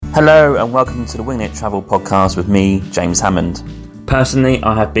Hello and welcome to the Winging It Travel podcast with me, James Hammond. Personally,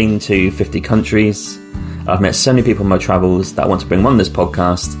 I have been to 50 countries. I've met so many people on my travels that I want to bring on this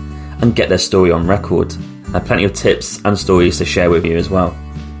podcast and get their story on record. I have plenty of tips and stories to share with you as well.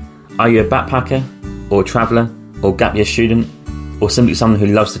 Are you a backpacker, or a traveller, or gap year student, or simply someone who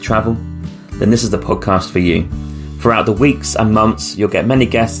loves to travel? Then this is the podcast for you. Throughout the weeks and months, you'll get many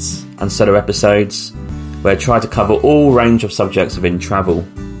guests and solo episodes where I try to cover all range of subjects within travel.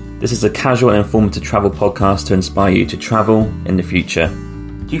 This is a casual and informative travel podcast to inspire you to travel in the future.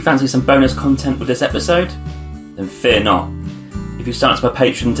 Do you fancy some bonus content with this episode? Then fear not. If you sign up to my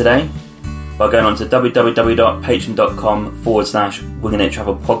Patreon today by going on to www.patreon.com/Winging It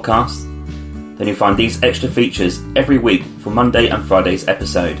Travel Podcast, then you'll find these extra features every week for Monday and Friday's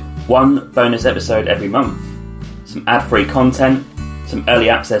episode. One bonus episode every month. Some ad-free content, some early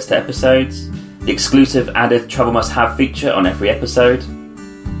access to episodes, the exclusive added Travel Must Have feature on every episode,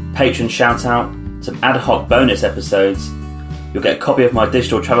 Patreon shout out, some ad hoc bonus episodes. You'll get a copy of my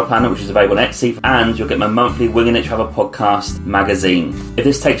digital travel planner, which is available on Etsy, and you'll get my monthly Winging It Travel podcast magazine. If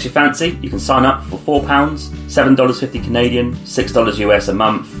this takes your fancy, you can sign up for £4, $7.50 Canadian, $6 US a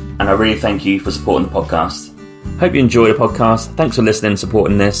month, and I really thank you for supporting the podcast. Hope you enjoy the podcast. Thanks for listening and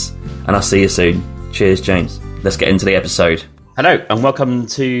supporting this, and I'll see you soon. Cheers, James. Let's get into the episode. Hello, and welcome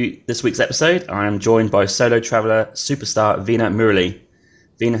to this week's episode. I am joined by solo traveller superstar Veena Murali.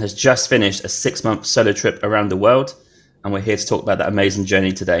 Veena has just finished a 6-month solo trip around the world, and we're here to talk about that amazing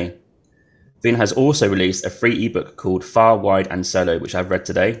journey today. Veena has also released a free ebook called Far, Wide and Solo, which I've read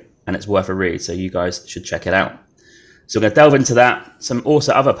today, and it's worth a read, so you guys should check it out. So we're going to delve into that, some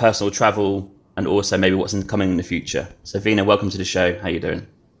also other personal travel, and also maybe what's coming in the future. So Veena, welcome to the show. How are you doing?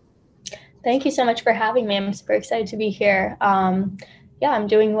 Thank you so much for having me. I'm super excited to be here. I'm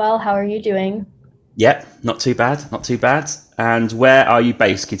doing well. How are you doing? Yeah, not too bad. And where are you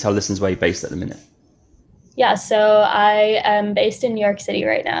based? Can you tell listeners where you're based at the minute? Yeah, so I am based in New York City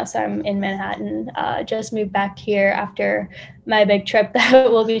right now. So I'm in Manhattan. Just moved back here after my big trip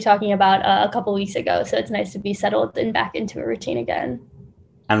that we'll be talking about a couple weeks ago. So it's nice to be settled and back into a routine again.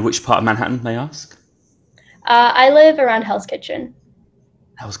 And which part of Manhattan, may I ask? I live around Hell's Kitchen.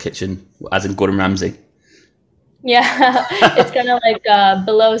 Hell's Kitchen, as in Gordon Ramsay? Yeah, it's kind of like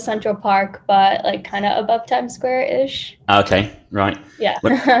below Central Park, but like kind of above Times Square-ish. Okay, right. Yeah,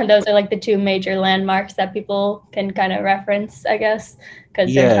 those are like the two major landmarks that people can kind of reference, I guess,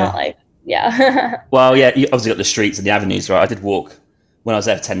 because there's not like, yeah. Well, yeah, you obviously got the streets and the avenues, right? I did walk, when I was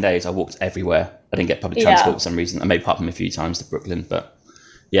there for 10 days, I walked everywhere. I didn't get public transport for some reason. I made pop them a few times to Brooklyn, but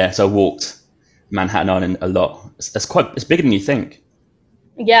yeah, so I walked Manhattan Island a lot. It's bigger than you think.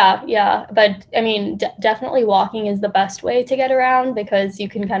 Yeah. But I mean, definitely walking is the best way to get around because you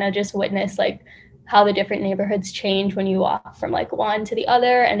can kind of just witness like how the different neighborhoods change when you walk from like one to the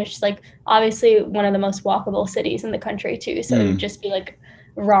other. And it's just like obviously one of the most walkable cities in the country too. So it'd just be like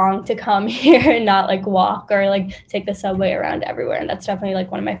wrong to come here and not like walk or like take the subway around everywhere. And that's definitely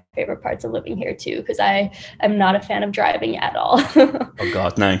like one of my favorite parts of living here too, because I am not a fan of driving at all. Oh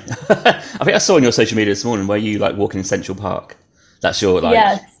God, no. I think I saw on your social media this morning where you like walking in Central Park. That's your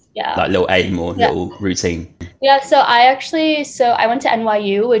like, like little aim or little routine. Yeah, so I went to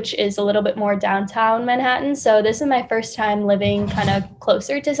NYU, which is a little bit more downtown Manhattan. So this is my first time living kind of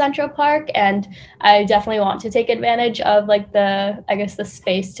closer to Central Park. And I definitely want to take advantage of like the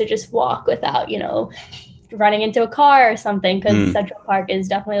space to just walk without, running into a car or something, because Central Park is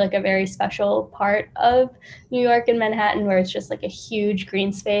definitely like a very special part of New York and Manhattan where it's just like a huge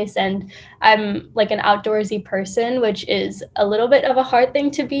green space. And I'm like an outdoorsy person, which is a little bit of a hard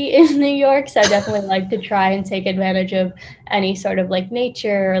thing to be in New York. So I definitely like to try and take advantage of any sort of like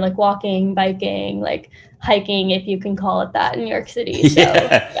nature or like walking, biking, like hiking, if you can call it that in New York City. So,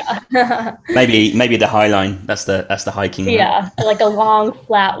 yeah. maybe the High Line. That's the hiking. Yeah, like a long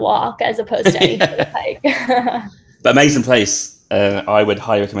flat walk as opposed to any sort of hike. But amazing place. I would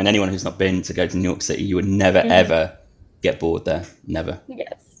highly recommend anyone who's not been to go to New York City. You would never ever get bored there. Never.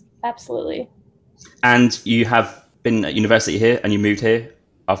 Yes, absolutely. And you have been at university here, and you moved here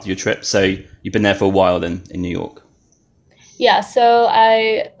after your trip. So you've been there for a while then in New York. Yeah, so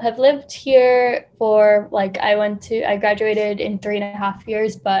I have lived here for I graduated in 3.5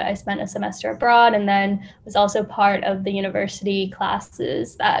 years, but I spent a semester abroad and then was also part of the university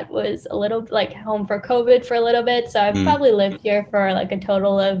classes that was a little like home for COVID for a little bit. So I've probably lived here for like a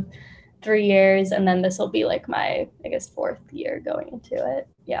total of 3 years. And then this will be like my, 4th year going into it.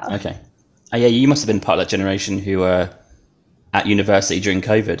 Yeah. Okay. Oh, yeah, you must have been part of that generation who were at university during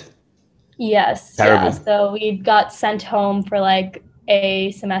COVID. Yes. Terrible. Yeah. So we got sent home for like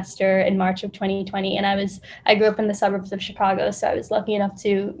a semester in March of 2020, and I grew up in the suburbs of Chicago, so I was lucky enough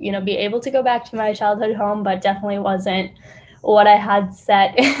to, be able to go back to my childhood home, but definitely wasn't what I had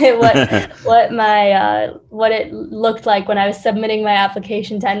set, what it looked like when I was submitting my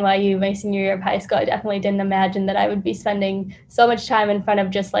application to NYU my senior year of high school. I definitely didn't imagine that I would be spending so much time in front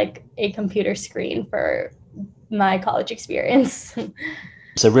of just like a computer screen for my college experience.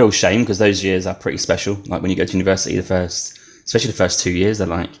 It's a real shame because those years are pretty special. Like when you go to university, especially the first 2 years, they're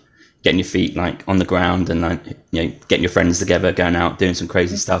like getting your feet like on the ground and like, getting your friends together, going out, doing some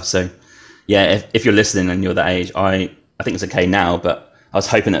crazy stuff. So yeah, if you're listening and you're that age, I think it's okay now, but I was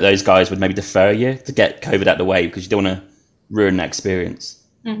hoping that those guys would maybe defer a year to get COVID out of the way because you don't want to ruin that experience.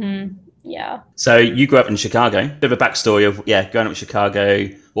 Mm-hmm. Yeah. So you grew up in Chicago. Bit of a backstory of growing up in Chicago.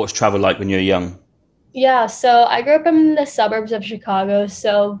 What's travel like when you were young? Yeah, so I grew up in the suburbs of Chicago,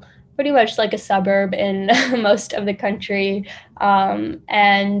 so pretty much like a suburb in most of the country.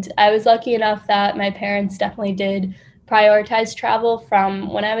 And I was lucky enough that my parents definitely did prioritize travel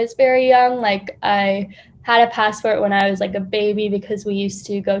from when I was very young. Like I had a passport when I was like a baby because we used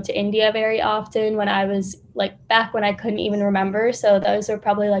to go to India very often when I was like back when I couldn't even remember. So those were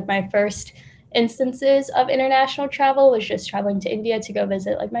probably like my first instances of international travel, was just traveling to India to go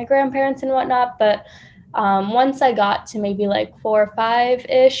visit like my grandparents and whatnot. But once I got to maybe like 4 or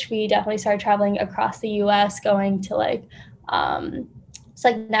 5-ish, we definitely started traveling across the US, going to like it's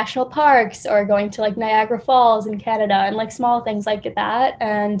like national parks or going to like Niagara Falls in Canada and like small things like that.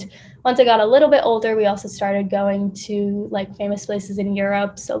 And once I got a little bit older, we also started going to like famous places in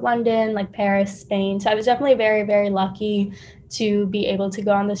Europe, so London, like Paris, Spain. So I was definitely very, very lucky to be able to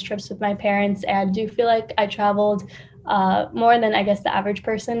go on those trips with my parents, and do feel like I traveled more than I guess the average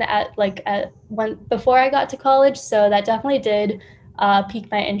person before I got to college. So that definitely did pique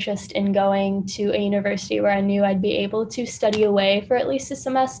my interest in going to a university where I knew I'd be able to study away for at least a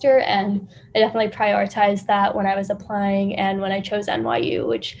semester. And I definitely prioritized that when I was applying and when I chose NYU,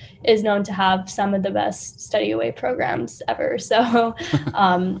 which is known to have some of the best study away programs ever. So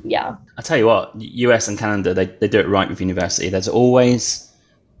yeah. I tell you what, US and Canada, they do it right with university. There's always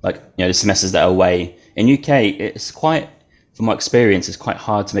like, the semesters that are away. In UK, it's quite, from my experience, it's quite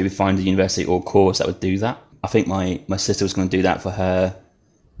hard to maybe find a university or course that would do that. I think my sister was going to do that for her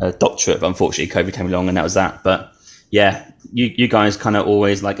doctorate, but unfortunately COVID came along and that was that. But yeah, you guys kind of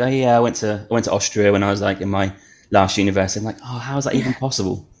always like, oh yeah, I went to Austria when I was like in my last university. I'm like, oh, how is that even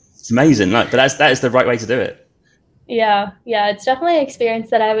possible? It's amazing. Like, but that is the right way to do it. Yeah, it's definitely an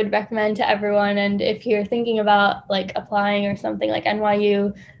experience that I would recommend to everyone. And if you're thinking about like applying or something, like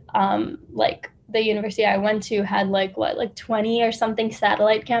NYU, like the university I went to had like 20 or something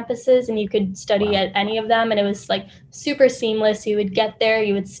satellite campuses, and you could study at any of them, and it was like super seamless. You would get there,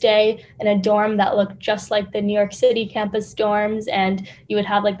 you would stay in a dorm that looked just like the New York City campus dorms, and you would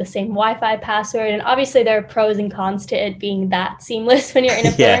have like the same Wi-Fi password. And obviously there are pros and cons to it being that seamless when you're in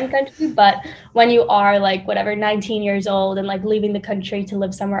a foreign country, but when you are like 19 years old and like leaving the country to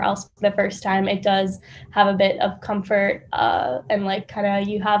live somewhere else for the first time, it does have a bit of comfort and like kind of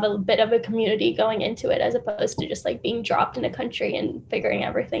you have a bit of a community going into it, as opposed to just like being dropped in a country and figuring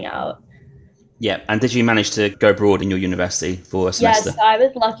everything out. Yeah. And did you manage to go abroad in your university for a semester? Yes, so I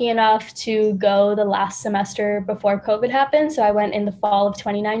was lucky enough to go the last semester before COVID happened. So I went in the fall of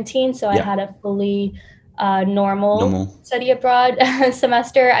 2019. So I had a fully normal study abroad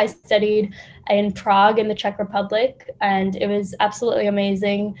semester. I studied in Prague in the Czech Republic, and it was absolutely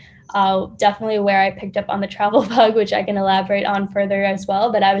amazing. Definitely where I picked up on the travel bug, which I can elaborate on further as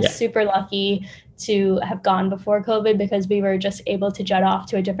well. But I was super lucky to have gone before COVID, because we were just able to jet off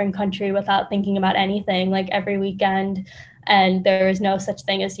to a different country without thinking about anything, like every weekend. And there was no such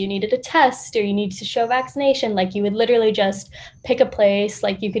thing as you needed a test or you needed to show vaccination. Like you would literally just pick a place,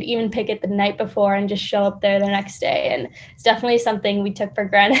 like you could even pick it the night before and just show up there the next day. And it's definitely something we took for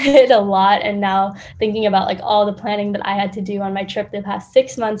granted a lot. And now thinking about like all the planning that I had to do on my trip the past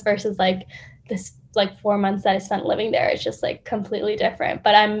 6 months versus like this like 4 months that I spent living there, it's just like completely different.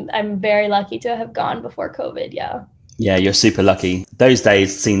 But I'm very lucky to have gone before COVID. Yeah, you're super lucky. Those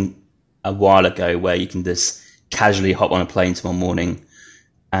days seem a while ago where you can just casually hop on a plane tomorrow morning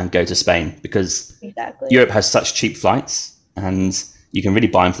and go to Spain, because Europe has such cheap flights and you can really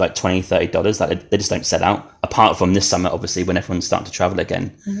buy them for like $20-$30 that they just don't set out, apart from this summer obviously when everyone's starting to travel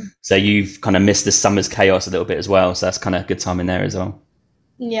again. So you've kind of missed this summer's chaos a little bit as well, so that's kind of a good time in there as well.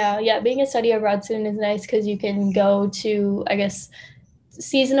 Yeah, being a study abroad student is nice because you can go to, I guess,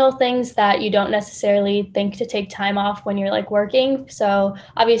 seasonal things that you don't necessarily think to take time off when you're like working. So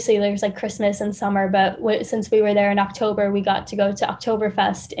obviously there's like Christmas and summer, but since we were there in October, we got to go to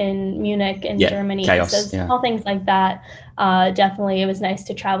Oktoberfest in Munich in Germany. Chaos, so small things like that. Definitely it was nice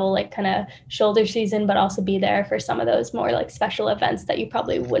to travel like kind of shoulder season, but also be there for some of those more like special events that you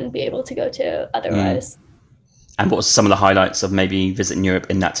probably wouldn't be able to go to otherwise. And what were some of the highlights of maybe visiting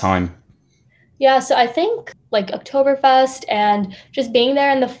Europe in that time? Yeah, so I think like Oktoberfest and just being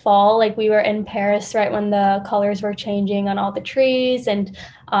there in the fall, like we were in Paris right when the colors were changing on all the trees, and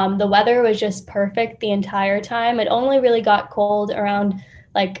the weather was just perfect the entire time. It only really got cold around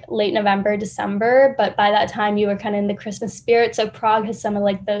like late November, December, but by that time you were kind of in the Christmas spirit. So Prague has some of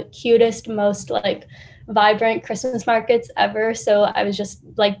like the cutest, most like vibrant Christmas markets ever. So I was just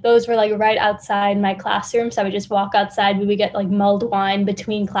like, those were like right outside my classroom. So I would just walk outside. We would get like mulled wine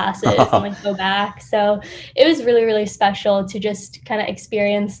between classes and like go back. So it was really, really special to just kind of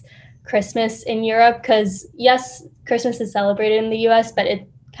experience Christmas in Europe, because yes, Christmas is celebrated in the US, but it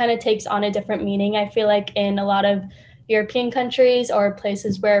kind of takes on a different meaning. I feel like in a lot of European countries or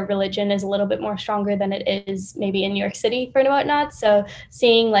places where religion is a little bit more stronger than it is maybe in New York City for whatnot. So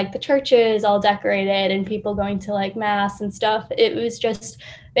seeing like the churches all decorated and people going to like mass and stuff, it was just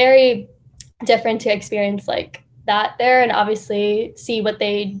very different to experience like that there, and obviously see what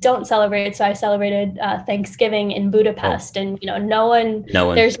they don't celebrate. So I celebrated Thanksgiving in Budapest, and no one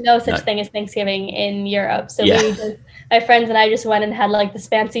there's no such thing as Thanksgiving in Europe. So my friends and I just went and had like this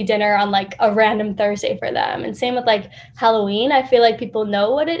fancy dinner on like a random Thursday for them. And same with like Halloween. I feel like people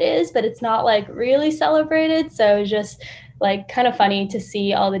know what it is, but it's not like really celebrated. So it was just like kind of funny to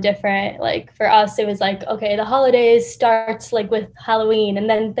see all the different, like for us, it was like, okay, the holidays starts like with Halloween and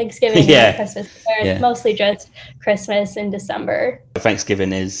then Thanksgiving and then Christmas. It's mostly just Christmas in December.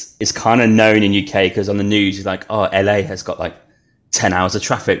 Thanksgiving is kind of known in UK because on the news, it's like, oh, LA has got like 10 hours of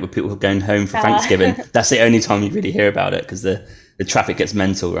traffic with people going home for Thanksgiving. That's the only time you really hear about it, because the traffic gets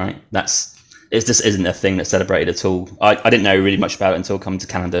mental, right? It just isn't a thing that's celebrated at all. I didn't know really much about it until coming to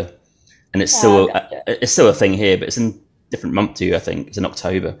Canada, and it's still a thing here, but it's in different month too. I think it's in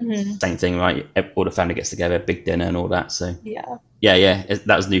October. Same thing, right? All the family gets together, big dinner and all that. So that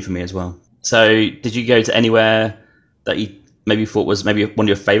was new for me as well. So did you go to anywhere that you maybe thought was maybe one of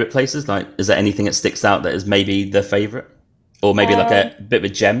your favorite places? Like, is there anything that sticks out that is maybe the favorite, or maybe like a bit of a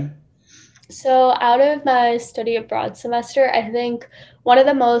gem? So out of my study abroad semester, I think one of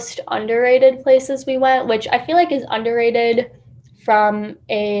the most underrated places we went, which I feel like is underrated from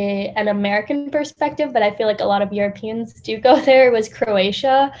an American perspective, but I feel like a lot of Europeans do go there, was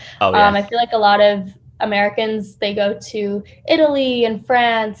Croatia. I feel like a lot of Americans, they go to Italy and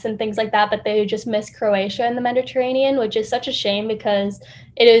France and things like that, but they just miss Croatia in the Mediterranean, which is such a shame because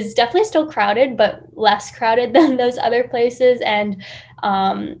it is definitely still crowded, but less crowded than those other places. And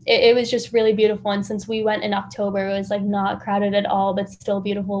it was just really beautiful. And since we went in October, it was like not crowded at all, but still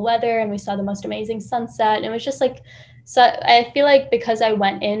beautiful weather. And we saw the most amazing sunset. And it was just like, so I feel like because I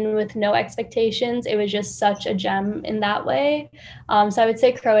went in with no expectations, it was just such a gem in that way. So I would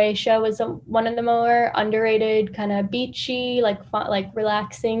say Croatia was one of the more underrated, kind of beachy, like fun, like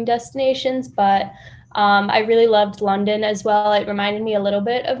relaxing destinations. But I really loved London as well. It reminded me a little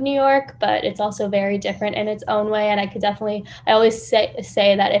bit of New York, but it's also very different in its own way. And I always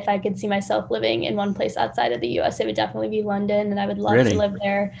say that if I could see myself living in one place outside of the US, it would definitely be London. And I would love to live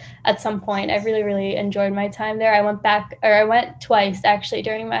there at some point. I really, really enjoyed my time there. I went twice actually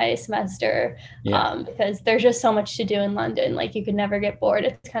during my semester because there's just so much to do in London. Like you could never get bored.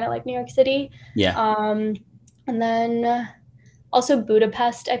 It's kind of like New York City. And then also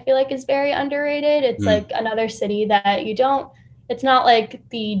Budapest, I feel like, is very underrated. It's like another city that it's not like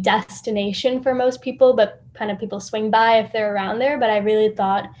the destination for most people, but kind of people swing by if they're around there. But I really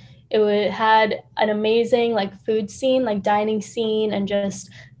thought had an amazing like food scene, like dining scene, and just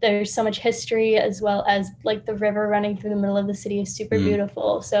there's so much history, as well as like the river running through the middle of the city is super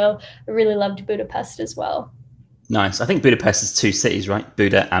beautiful. So I really loved Budapest as well. Nice. I think Budapest is two cities, right?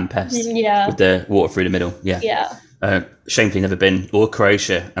 Buda and Pest. With the water through the middle. Shamefully never been, or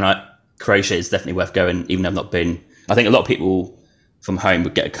Croatia, and Croatia is definitely worth going, even though I've not been. I think a lot of people from home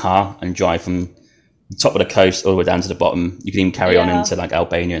would get a car and drive from the top of the coast all the way down to the bottom. You can even carry on into like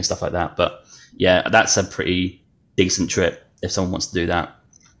Albania and stuff like that. But yeah, that's a pretty decent trip if someone wants to do that.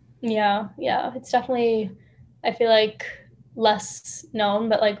 Yeah, it's definitely, I feel like, less known,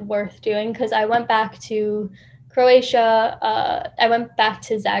 but like worth doing, because I went back to Croatia. I went back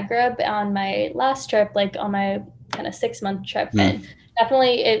to Zagreb on my last trip, like on my kind of 6-month trip, and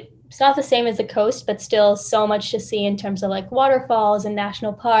definitely it's not the same as the coast, but still so much to see in terms of like waterfalls and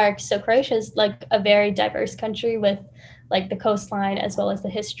national parks. So Croatia is like a very diverse country with like the coastline as well as the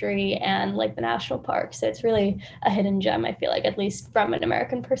history and like the national park. So it's really a hidden gem, I feel like, at least from an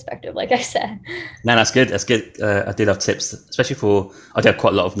American perspective, like I said. No, that's good. That's good. I do love tips, especially I do have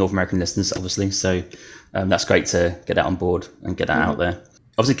quite a lot of North American listeners, obviously. So that's great to get that on board and get that out there.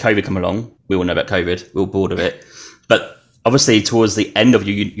 Obviously, COVID come along. We all know about COVID. We're all bored of it. But obviously, towards the end of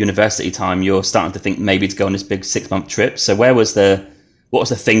your university time, you're starting to think maybe to go on this big 6-month trip. So what was the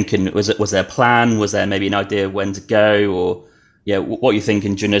thinking? Was there a plan? Was there maybe an idea of when to go? Or what are you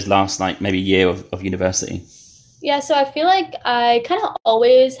thinking during those last maybe year of university? Yeah, so I feel like I kind of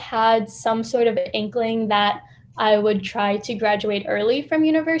always had some sort of inkling that I would try to graduate early from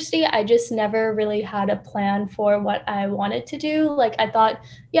university. I just never really had a plan for what I wanted to do. Like I thought,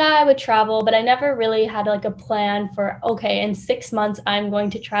 I would travel, but I never really had like a plan for, okay, in 6 months, I'm going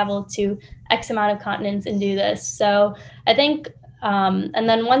to travel to X amount of continents and do this. So I think, and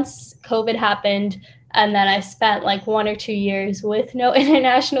then once COVID happened, and then I spent like 1 or 2 years with no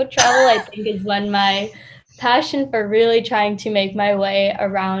international travel, I think is when my passion for really trying to make my way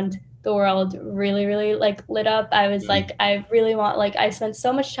around the world really, really like lit up. I was like, I really want, like, I spent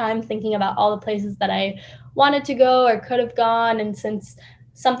so much time thinking about all the places that I wanted to go or could have gone. And since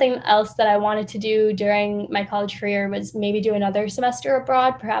something else that I wanted to do during my college career was maybe do another semester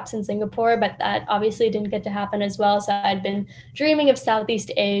abroad, perhaps in Singapore, but that obviously didn't get to happen as well. So I'd been dreaming of Southeast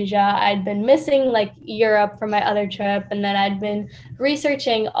Asia. I'd been missing like Europe from my other trip. And then I'd been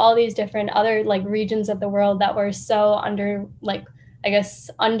researching all these different other like regions of the world that were so under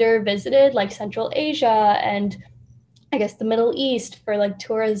visited, like Central Asia and I guess the Middle East for like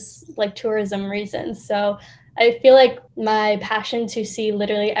tourism reasons. So I feel like my passion to see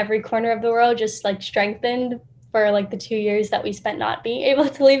literally every corner of the world just like strengthened for like the 2 years that we spent not being able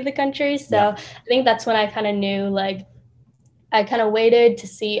to leave the country. So I think that's when I kind of knew, like, I kind of waited to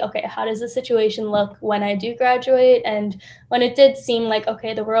see, okay, how does the situation look when I do graduate? And when it did seem like,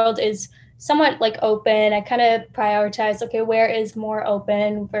 okay, the world is somewhat like open, I kind of prioritized, okay, where is more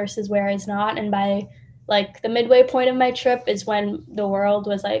open versus where is not? And by like the midway point of my trip is when the world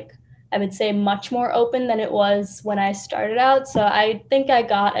was like, I would say much more open than it was when I started out. So I think I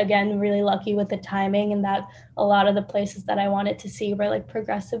got, again, really lucky with the timing and that a lot of the places that I wanted to see were like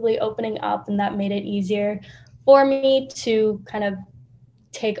progressively opening up, and that made it easier for me to kind of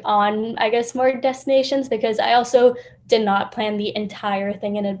take on, I guess, more destinations, because I also did not plan the entire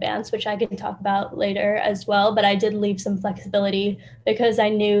thing in advance, which I can talk about later as well. But I did leave some flexibility because I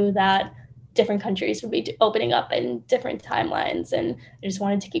knew that different countries would be opening up in different timelines, and I just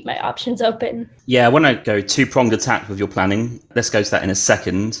wanted to keep my options open. Yeah, I want to go two-pronged attack with your planning. Let's go to that in a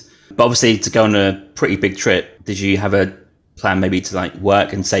second. But obviously, to go on a pretty big trip, did you have a plan maybe to like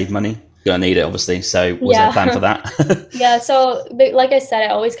work and save money? You're gonna need it, obviously. So was there a plan for that? Yeah, so like I said, I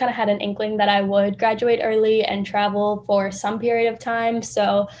always kind of had an inkling that I would graduate early and travel for some period of time.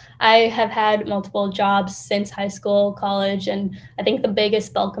 So I have had multiple jobs since high school, college, and I think the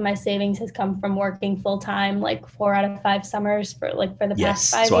biggest bulk of my savings has come from working full time, like 4 out of 5 summers for the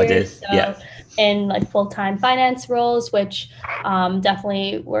past 5 years. I did. So in like full-time finance roles, which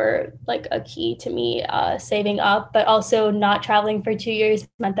definitely were like a key to me saving up, but also not traveling for 2 years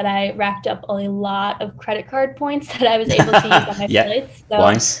meant that I racked up a lot of credit card points that I was able to use on my flights. So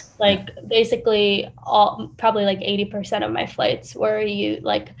Wise. Basically probably like 80% of my flights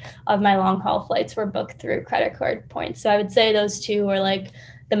of my long haul flights were booked through credit card points. So I would say those two were like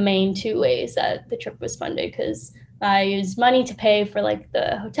the main 2 ways that the trip was funded, because I used money to pay for like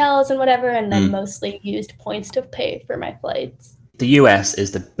the hotels and whatever, and then mostly used points to pay for my flights. The US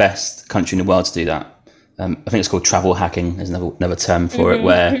is the best country in the world to do that. I think it's called travel hacking. There's another term for it,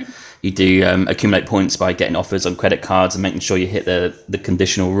 where you do accumulate points by getting offers on credit cards and making sure you hit the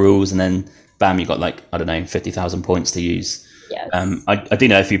conditional rules, and then bam, you got like, I don't know, 50,000 points to use. Yes. I do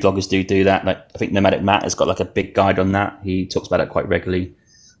know a few bloggers do that. Like I think Nomadic Matt has got like a big guide on that. He talks about it quite regularly.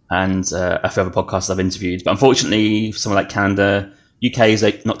 And a few other podcasts I've interviewed. But unfortunately, for someone like Canada, UK is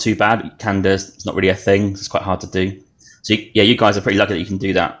like not too bad. Canada is not really a thing. It's quite hard to do. So you guys are pretty lucky that you can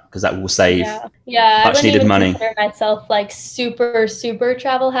do that, because that will save much needed money. I wouldn't even consider myself like super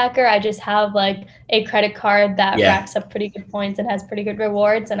travel hacker. I just have like a credit card that racks up pretty good points and has pretty good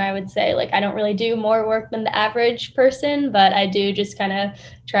rewards. And I would say like I don't really do more work than the average person, but I do just kind of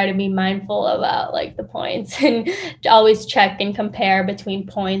try to be mindful about like the points and always check and compare between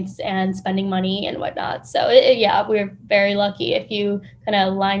points and spending money and whatnot. So we're very lucky. If you kind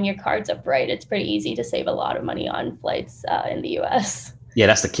of line your cards up right, it's pretty easy to save a lot of money on flights in the US. Yeah,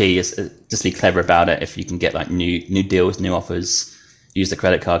 that's the key, is just be clever about it. If you can get like new deals, new offers, use the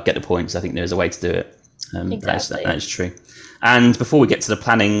credit card, get the points. I think there's a way to do it. Exactly. That is true. And before we get to the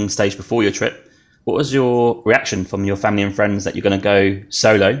planning stage before your trip, what What was your reaction from your family and friends that you're going to go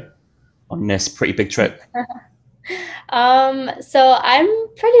solo on this pretty big trip? So I'm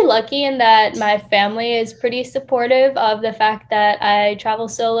pretty lucky in that my family is pretty supportive of the fact that I travel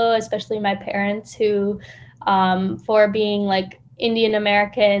solo, especially my parents who, for being like Indian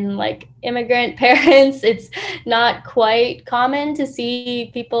American, like immigrant parents, it's not quite common to see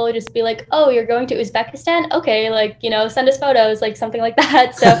people just be like, oh, you're going to Uzbekistan? Okay, like, send us photos, like something like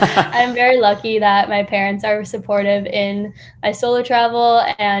that. So I'm very lucky that my parents are supportive in solo travel,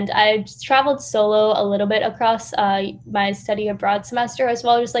 and I traveled solo a little bit across my study abroad semester as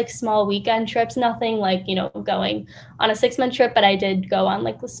well, just like small weekend trips, nothing like, going on a 6-month trip, but I did go on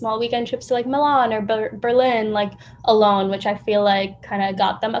like small weekend trips to like Milan or Berlin, like alone, which I feel like kind of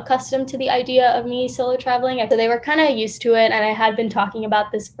got them accustomed to the idea of me solo traveling. So they were kind of used to it, and I had been talking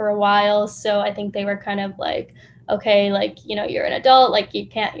about this for a while, so I think they were kind of like, okay, like, you're an adult, like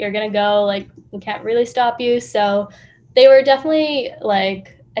you're gonna go, like we can't really stop you. So they were definitely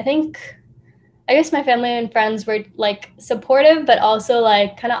like, I guess my family and friends were like supportive, but also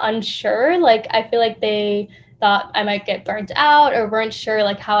like kind of unsure. Like I feel like they thought I might get burnt out or weren't sure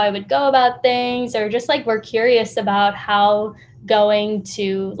like how I would go about things, or just like were curious about how going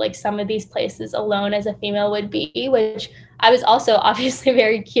to like some of these places alone as a female would be, which I was also obviously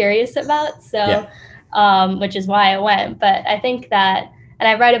very curious about. So, Yeah. which is why I went. But I think that, and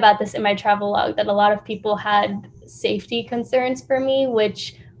I write about this in my travel log, that a lot of people had safety concerns for me,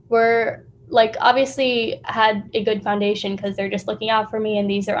 which were like obviously had a good foundation because they're just looking out for me and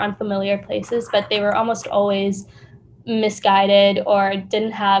these are unfamiliar places, but they were almost always misguided or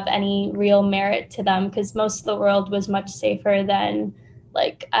didn't have any real merit to them, because most of the world was much safer than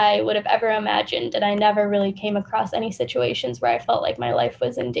like I would have ever imagined, and I never really came across any situations where I felt like my life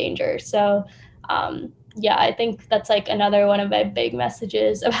was in danger. So yeah, I think that's like another one of my big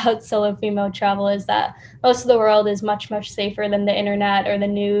messages about solo female travel, is that most of the world is much, much safer than the internet or the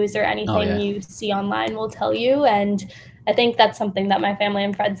news or anything you see online will tell you. And I think that's something that my family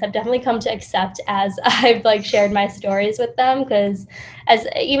and friends have definitely come to accept as I've like shared my stories with them, because as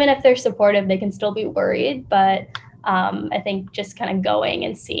even if they're supportive, they can still be worried. But I think just kind of going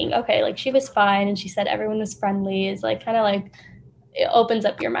and seeing, okay, like she was fine and she said everyone was friendly, is like kind of like it opens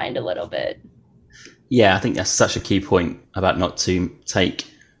up your mind a little bit. Yeah, I think that's such a key point about not to take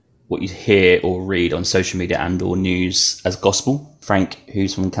what you hear or read on social media and or news as gospel. Frank,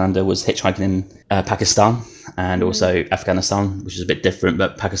 who's from Canada, was hitchhiking in Pakistan and also Afghanistan, which is a bit different,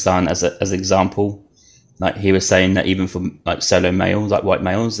 but Pakistan as an example, like he was saying that even for like solo males, like white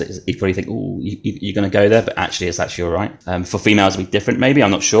males, you probably think, oh, you're going to go there, but actually it's actually all right. For females, it'll be different maybe,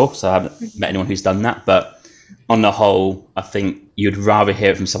 I'm not sure, so I haven't met anyone who's done that, but on the whole, I think you'd rather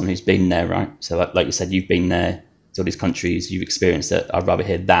hear it from someone who's been there, right? So like you said, you've been there to all these countries, you've experienced it. I'd rather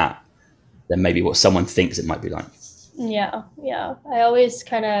hear that than maybe what someone thinks it might be like. Yeah. I always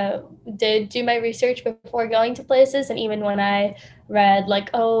kind of did do my research before going to places, and even when I read like,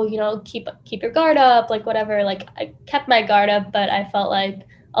 oh, keep your guard up, like whatever, like I kept my guard up, but I felt like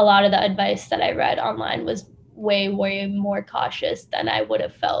a lot of the advice that I read online was way more cautious than I would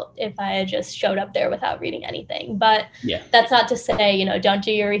have felt if I had just showed up there without reading anything. But yeah, that's not to say, don't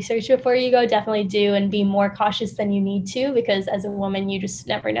do your research before you go. Definitely do, and be more cautious than you need to, because as a woman, you just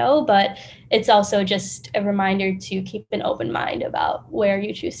never know. But it's also just a reminder to keep an open mind about where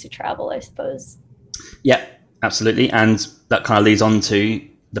you choose to travel, I suppose. Yeah, absolutely. And that kind of leads on to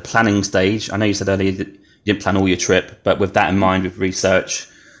the planning stage. I know you said earlier that you didn't plan all your trip, but with that in mind, with research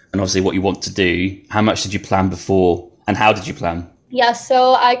and obviously what you want to do, how much did you plan before and how did you plan? Yeah,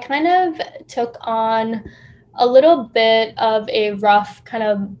 so I kind of took on a little bit of a rough kind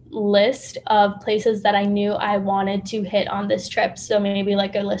of list of places that I knew I wanted to hit on this trip. So maybe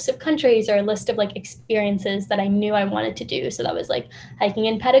like a list of countries or a list of like experiences that I knew I wanted to do. So that was like hiking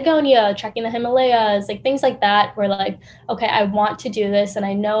in Patagonia, trekking the Himalayas, like things like that, where like, okay, I want to do this and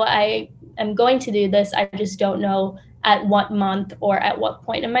I know I am going to do this. I just don't know at what month or at what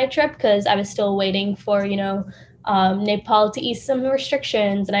point in my trip, because I was still waiting for, Nepal to ease some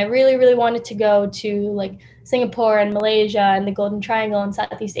restrictions. And I really, really wanted to go to like Singapore and Malaysia and the Golden Triangle and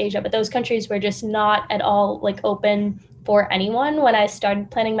Southeast Asia, but those countries were just not at all like open for anyone when I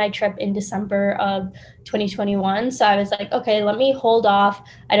started planning my trip in December of 2021. So I was like, okay, let me hold off.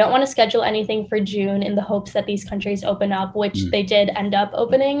 I don't want to schedule anything for June in the hopes that these countries open up, which they did end up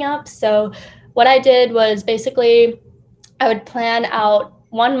opening up. So what I did was basically I would plan out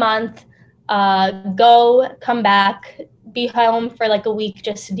 1 month, go, come back, be home for like a week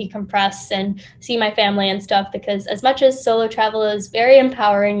just to decompress and see my family and stuff, because as much as solo travel is very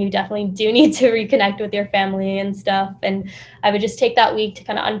empowering, you definitely do need to reconnect with your family and stuff. And I would just take that week to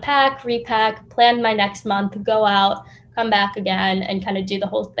kind of unpack, repack, plan my next month, go out, come back again, and kind of do the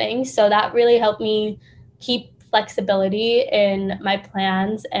whole thing. So that really helped me keep flexibility in my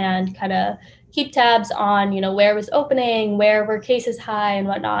plans and kind of keep tabs on, where was opening, where were cases high and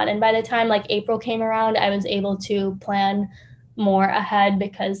whatnot. And by the time like April came around, I was able to plan more ahead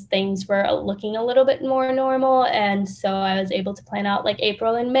because things were looking a little bit more normal. And so I was able to plan out like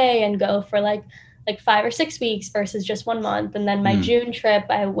April and May and go for like 5 or 6 weeks versus just 1 month. And then my June trip,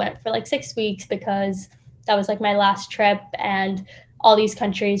 I went for like 6 weeks because that was like my last trip, and all these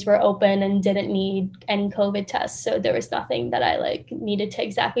countries were open and didn't need any COVID tests. So there was nothing that I like needed to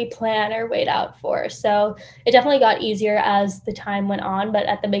exactly plan or wait out for. So it definitely got easier as the time went on. But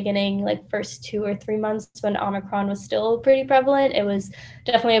at the beginning, like first 2 or 3 months when Omicron was still pretty prevalent, it was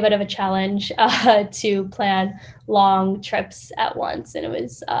definitely a bit of a challenge to plan long trips at once. And it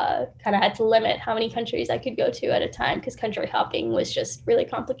was kind of had to limit how many countries I could go to at a time because country hopping was just really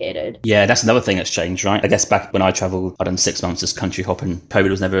complicated. Yeah, that's another thing that's changed, right? I guess back when I traveled, I'd done 6 months as country hopping. COVID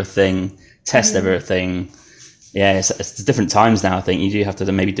was never a thing. Tests never a thing. Yeah, it's different times now. I think you do have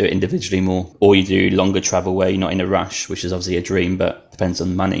to maybe do it individually more, or you do longer travel where you're not in a rush, which is obviously a dream, but depends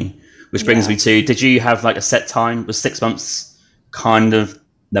on money. Which brings me to, did you have like a set time? Was 6 months kind of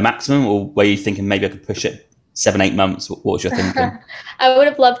the maximum, or were you thinking maybe I could push it 7-8 months? What was your thinking? I would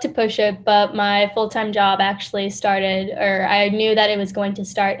have loved to push it, but my full-time job actually started, or I knew that it was going to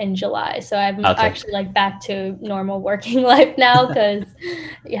start in July. So I'm actually like back to normal working life now because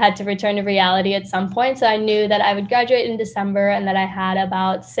you had to return to reality at some point. So I knew that I would graduate in December and that I had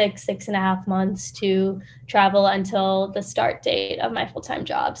about 6.5 months to travel until the start date of my full-time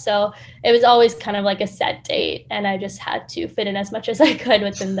job. So it was always kind of like a set date, and I just had to fit in as much as I could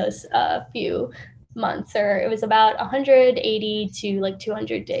within those few months, or it was about 180 to like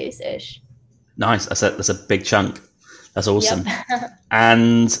 200 days ish. Nice. That's a big chunk. That's awesome. Yep.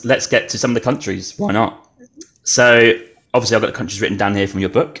 And let's get to some of the countries. Why not? So obviously I've got the countries written down here from your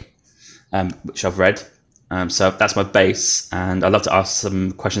book, which I've read. So that's my base, and I'd love to ask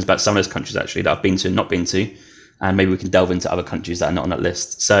some questions about some of those countries actually that I've been to and not been to, and maybe we can delve into other countries that are not on that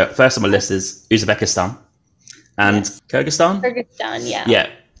list. So first on my list is Uzbekistan and Kyrgyzstan. Kyrgyzstan, yeah. Yeah.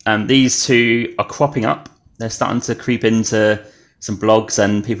 These two are cropping up. They're starting to creep into some blogs,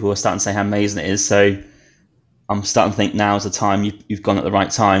 and people are starting to say how amazing it is. So I'm starting to think now's the time. You've gone at the right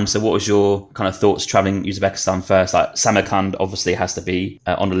time. So what was your kind of thoughts traveling Uzbekistan first? Like Samarkand obviously has to be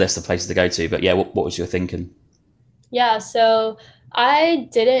on the list of places to go to. But yeah, what was your thinking? Yeah, so I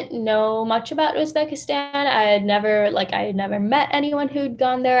didn't know much about Uzbekistan. I had never met anyone who'd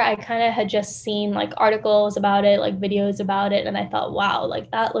gone there. I kind of had just seen like articles about it, like videos about it. And I thought, wow, like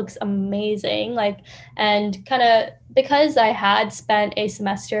that looks amazing. Like, and kind of because I had spent a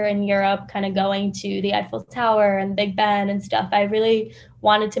semester in Europe kind of going to the Eiffel Tower and Big Ben and stuff, I really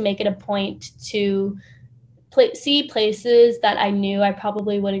wanted to make it a point to see places that I knew I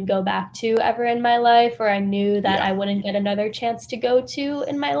probably wouldn't go back to ever in my life, or I knew that I wouldn't get another chance to go to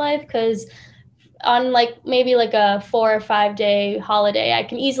in my life. Because on like maybe like a 4 or 5 day holiday, I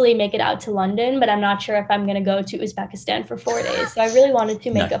can easily make it out to London, but I'm not sure if I'm going to go to Uzbekistan for 4 days. So I really wanted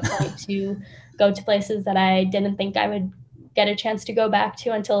to make a point to go to places that I didn't think I would get a chance to go back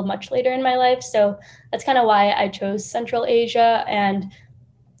to until much later in my life. So that's kind of why I chose Central Asia, and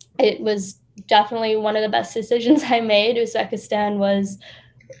it was definitely one of the best decisions I made. Uzbekistan was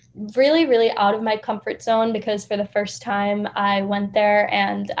really, really out of my comfort zone because for the first time I went there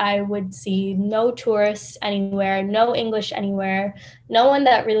and I would see no tourists anywhere, no English anywhere, no one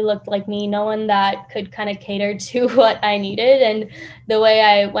that really looked like me, no one that could kind of cater to what I needed. And the way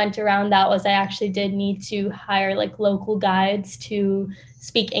I went around that was I actually did need to hire like local guides to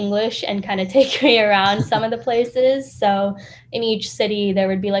speak English and kind of take me around some of the places. So in each city, there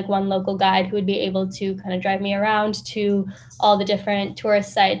would be like one local guide who would be able to kind of drive me around to all the different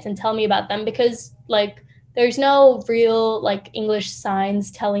tourist sites and tell me about them, because like there's no real like English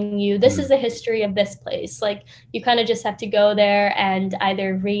signs telling you this is the history of this place. Like you kind of just have to go there and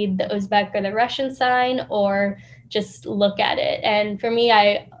either read the Uzbek or the Russian sign or just look at it. And for me,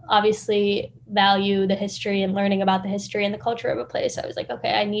 I obviously value the history and learning about the history and the culture of a place. I was like,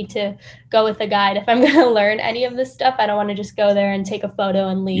 okay, I need to go with a guide if I'm going to learn any of this stuff. I don't want to just go there and take a photo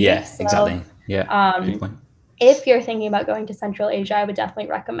and leave. Yeah, so, exactly. Yeah. If you're thinking about going to Central Asia, I would definitely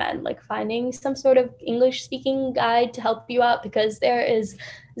recommend like finding some sort of English speaking guide to help you out, because there is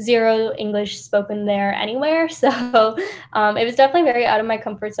zero English spoken there anywhere. So it was definitely very out of my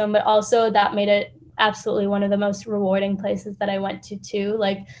comfort zone, but also that made it absolutely one of the most rewarding places that I went to too.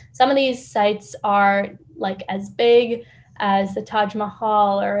 Like some of these sites are like as big as the Taj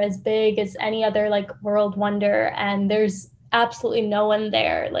Mahal or as big as any other like world wonder, and there's absolutely no one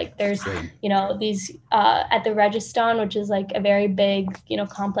there. Like there's, you know, these at the Registan, which is like a very big, you know,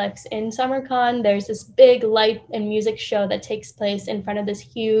 complex in Samarkand, there's this big light and music show that takes place in front of this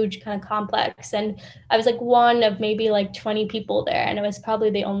huge kind of complex, and I was like one of maybe like 20 people there, and it was probably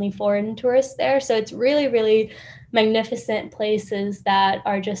the only foreign tourist there. So it's really, really magnificent places that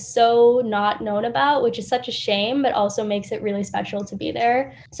are just so not known about, which is such a shame, but also makes it really special to be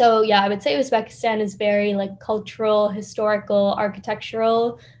there. So yeah, I would say Uzbekistan is very like cultural, historical,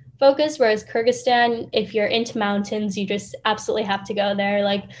 architectural focus, whereas Kyrgyzstan, if you're into mountains, you just absolutely have to go there.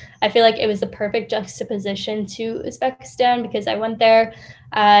 Like I feel like it was the perfect juxtaposition to Uzbekistan because I went there,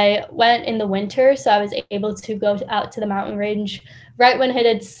 I went in the winter, so I was able to go out to the mountain range right when it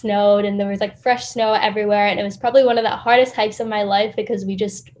had snowed, and there was like fresh snow everywhere, and it was probably one of the hardest hikes of my life because we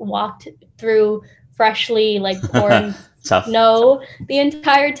just walked through freshly like pouring snow the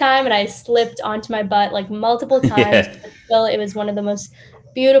entire time, and I slipped onto my butt like multiple times. But still, it was one of the most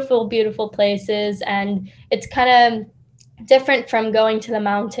beautiful places, and it's kind of different from going to the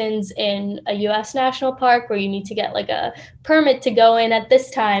mountains in a US national park where you need to get like a permit to go in at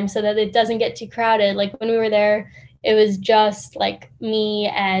this time so that it doesn't get too crowded. Like when we were there, it was just like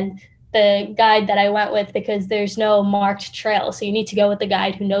me and the guide that I went with because there's no marked trail. So you need to go with the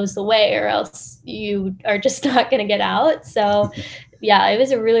guide who knows the way or else you are just not going to get out. So yeah, it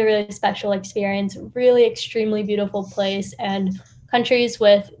was a really, really special experience, really extremely beautiful place, and countries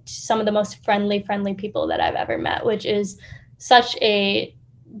with some of the most friendly people that I've ever met, which is such a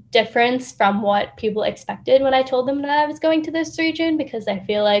difference from what people expected when I told them that I was going to this region, because I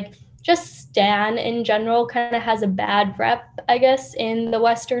feel like just Stan in general kind of has a bad rep, I guess, in the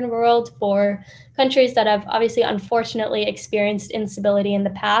Western world for countries that have obviously unfortunately experienced instability in the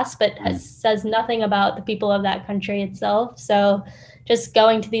past, but says nothing about the people of that country itself. So just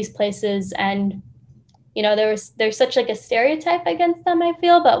going to these places, and you know, there's such like a stereotype against them, I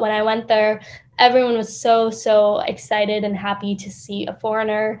feel, but when I went there, everyone was so excited and happy to see a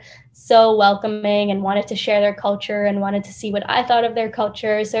foreigner, so welcoming, and wanted to share their culture and wanted to see what I thought of their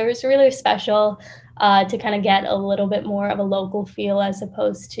culture. So it was really special to kind of get a little bit more of a local feel as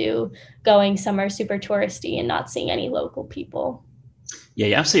opposed to going somewhere super touristy and not seeing any local people. Yeah,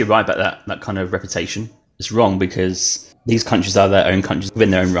 you're absolutely right about that kind of reputation. It's wrong because these countries are their own countries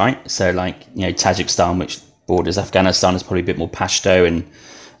within their own right. So like, you know, Tajikistan, which borders Afghanistan, is probably a bit more Pashto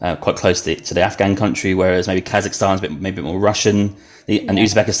and quite close to the Afghan country, whereas maybe Kazakhstan is maybe a bit more Russian. And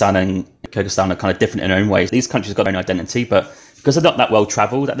Uzbekistan and Kyrgyzstan are kind of different in their own ways. These countries have got their own identity, but because they're not that well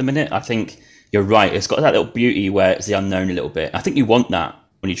travelled at the minute, I think you're right. It's got that little beauty where it's the unknown a little bit. I think you want that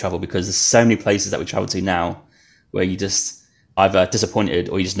when you travel because there's so many places that we travel to now where you just either disappointed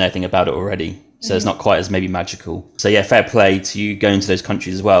or you just know nothing about it already. So it's not quite as maybe magical. So yeah, fair play to you going to those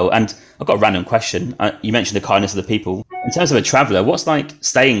countries as well. And I've got a random question. You mentioned the kindness of the people. In terms of a traveller, what's like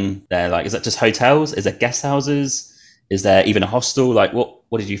staying there? Like, is that just hotels? Is there guest houses? Is there even a hostel? Like, what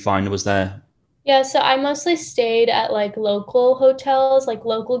did you find was there? Yeah, so I mostly stayed at like local hotels, like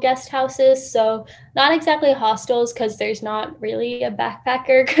local guest houses. So not exactly hostels because there's not really a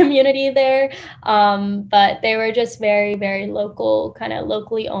backpacker community there. But they were just very local, kind of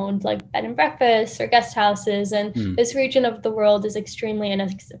locally owned, like bed and breakfasts or guest houses. And this region of the world is extremely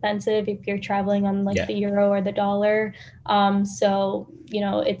inexpensive if you're traveling on like the euro or the dollar. So, you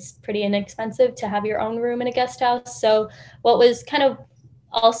know, it's pretty inexpensive to have your own room in a guest house. So what was kind of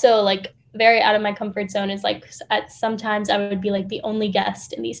also like very out of my comfort zone is like at sometimes I would be like the only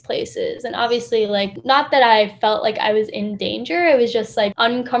guest in these places, and obviously like not that I felt like I was in danger, it was just like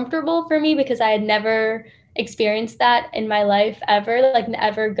uncomfortable for me because I had never experienced that in my life ever, like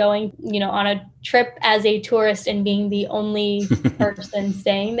never going, you know, on a trip as a tourist and being the only person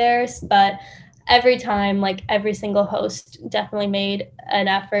staying there. But every time, like every single host definitely made an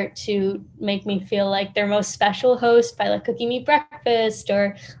effort to make me feel like their most special host by like cooking me breakfast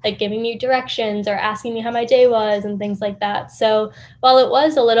or like giving me directions or asking me how my day was and things like that. So while it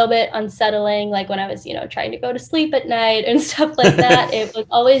was a little bit unsettling, like when I was, you know, trying to go to sleep at night and stuff like that, it was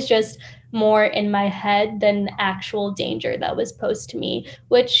always just more in my head than actual danger that was posed to me,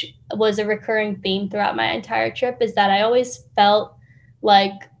 which was a recurring theme throughout my entire trip, is that I always felt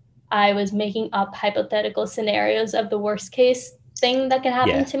like I was making up hypothetical scenarios of the worst case thing that could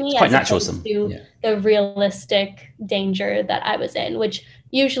happen to me, it's quite as natural opposed to the realistic danger that I was in, which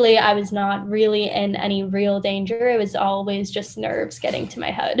usually I was not really in any real danger. It was always just nerves getting to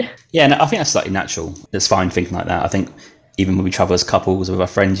my head. Yeah, no, I think that's slightly natural. It's fine thinking like that. I think even when we travel as couples or with our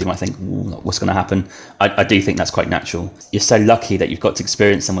friends, you might think, what's going to happen? I do think that's quite natural. You're so lucky that you've got to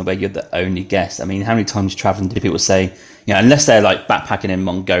experience somewhere where you're the only guest. I mean, how many times traveling do people say, unless they're like backpacking in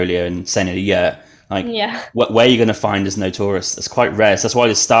Mongolia and staying in a yurt, like where you're going to find there's no tourists? It's quite rare. So that's why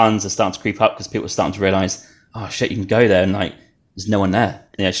the stands are starting to creep up, because people are starting to realise, oh shit, you can go there and like there's no one there.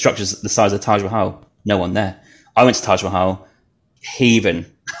 Structures the size of Taj Mahal, no one there. I went to Taj Mahal, heathen.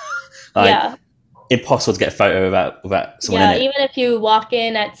 Impossible to get a photo without someone in it. Even if you walk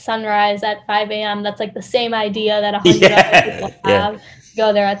in at sunrise at 5 a.m., that's like the same idea that 100 other people have.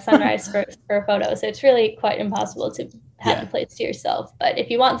 Go there at sunrise for a photo. So it's really quite impossible to have the place to yourself. But if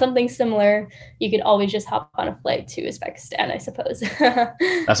you want something similar, you could always just hop on a flight to Uzbekistan, I suppose.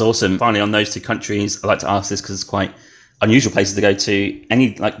 That's awesome. Finally, on those two countries, I'd like to ask this because it's quite unusual places to go to.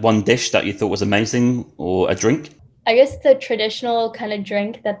 Any like one dish that you thought was amazing, or a drink? I guess the traditional kind of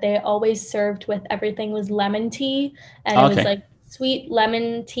drink that they always served with everything was lemon tea. And it was like sweet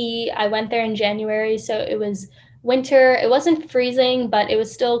lemon tea. I went there in January, so it was winter. It wasn't freezing, but it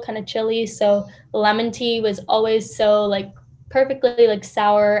was still kind of chilly. So lemon tea was always so like perfectly like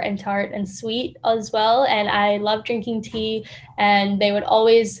sour and tart and sweet as well. And I love drinking tea, and they would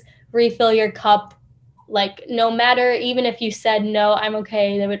always refill your cup. Like no matter, even if you said, no, I'm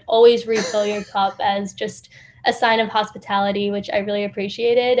okay, they would always refill your cup as just a sign of hospitality, which I really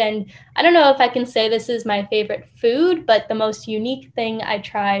appreciated. And I don't know if I can say this is my favorite food, but the most unique thing I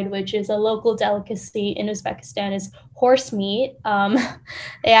tried, which is a local delicacy in Uzbekistan, is horse meat.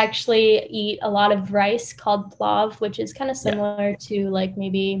 They actually eat a lot of rice called plav, which is kind of similar to like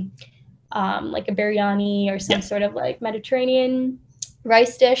maybe like a biryani or some sort of like Mediterranean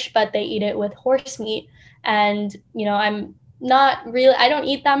rice dish, but they eat it with horse meat. And, I don't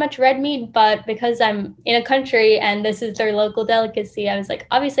eat that much red meat, but because I'm in a country and this is their local delicacy, I was like,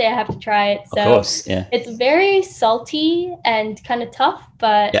 obviously I have to try it. So of course, it's very salty and kind of tough,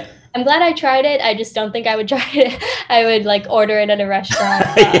 but I'm glad I tried it. I just don't think I would try it. I would like order it at a restaurant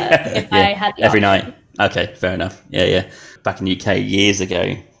if I had the every option. night. Okay, fair enough. Yeah. Back in the UK years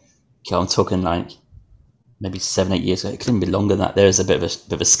ago, I'm talking like maybe 7-8 years ago. It couldn't be longer than that. There was a bit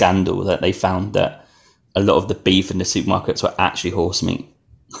of a scandal that they found that a lot of the beef in the supermarkets were actually horse meat.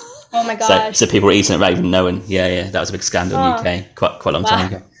 Oh my gosh. So people were eating it without even knowing. Yeah. That was a big scandal in the UK quite a long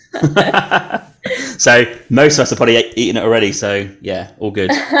time ago. So most of us are probably eating it already. So yeah, all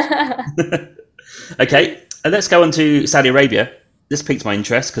good. Okay, let's go on to Saudi Arabia. This piqued my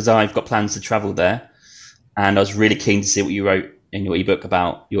interest because I've got plans to travel there. And I was really keen to see what you wrote in your ebook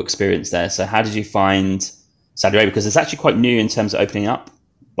about your experience there. So how did you find Saudi Arabia? Because it's actually quite new in terms of opening up.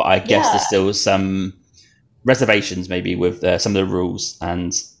 But I guess there's still some reservations maybe with some of the rules,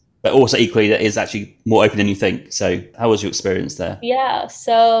 but also equally that is actually more open than you think. So how was your experience there?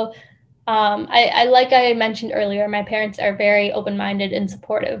 So I like I mentioned earlier, my parents are very open-minded and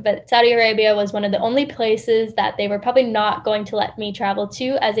supportive, but Saudi Arabia was one of the only places that they were probably not going to let me travel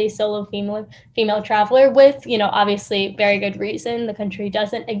to as a solo female traveler, with, obviously very good reason. The country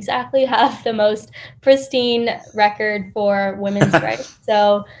doesn't exactly have the most pristine record for women's rights.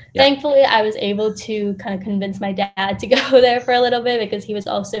 So thankfully I was able to kind of convince my dad to go there for a little bit, because he was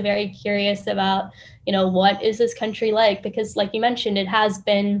also very curious about, what is this country like? Because like you mentioned, it has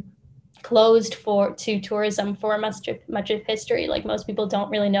been closed to tourism for much of history. Like most people don't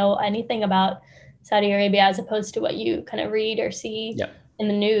really know anything about Saudi Arabia as opposed to what you kind of read or see in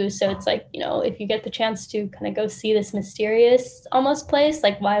the news. So it's like, if you get the chance to kind of go see this mysterious almost place,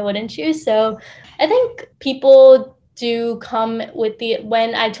 like why wouldn't you? So I think people do come with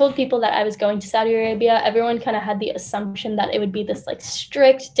when I told people that I was going to Saudi Arabia, everyone kind of had the assumption that it would be this like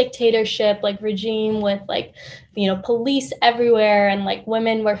strict dictatorship like regime with like, police everywhere, and like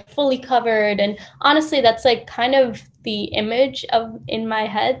women were fully covered. And honestly, that's like kind of the image in my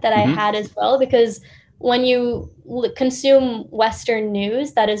head that I had as well, because when you consume Western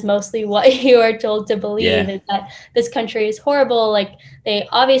news, that is mostly what you are told to believe, is that this country is horrible. Like they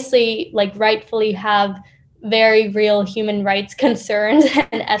obviously like rightfully have very real human rights concerns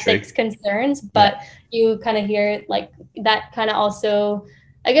and ethics concerns, but you kind of hear like that kind of also,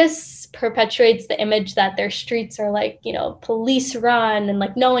 I guess, perpetuates the image that their streets are like, police run and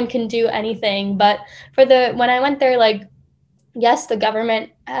like no one can do anything. But when I went there, like, yes, the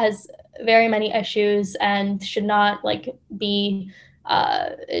government has very many issues and should not like be,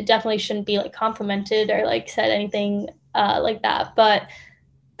 it definitely shouldn't be like complimented or like said anything like that. But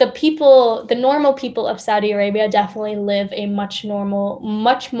the normal people of Saudi Arabia definitely live a much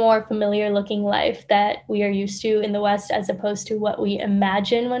more familiar looking life that we are used to in the West, as opposed to what we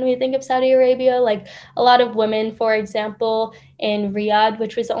imagine when we think of Saudi Arabia. Like a lot of women, for example, in Riyadh,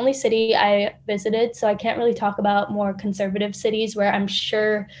 which was the only city I visited, so I can't really talk about more conservative cities where I'm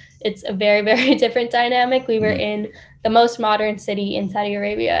sure it's a very, very different dynamic. We were in the most modern city in Saudi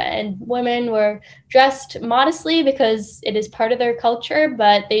Arabia, and women were dressed modestly because it is part of their culture,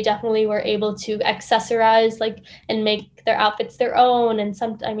 but they definitely were able to accessorize and make their outfits their own. And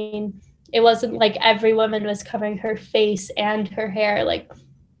it wasn't like every woman was covering her face and her hair. Like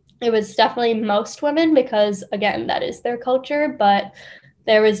it was definitely most women because, again, that is their culture, but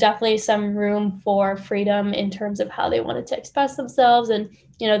there was definitely some room for freedom in terms of how they wanted to express themselves. And,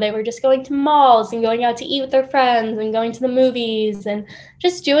 they were just going to malls and going out to eat with their friends and going to the movies and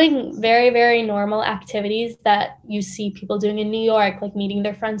just doing very, very normal activities that you see people doing in New York, like meeting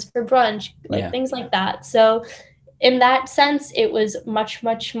their friends for brunch, things like that. So in that sense, it was much,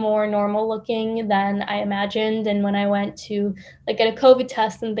 much more normal looking than I imagined. And when I went to get a COVID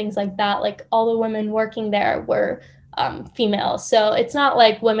test and things like that, all the women working there were female. So it's not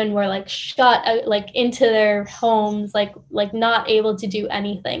like women were shut out, into their homes, not able to do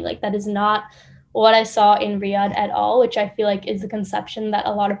anything. That is not what I saw in Riyadh at all, which I feel like is the conception that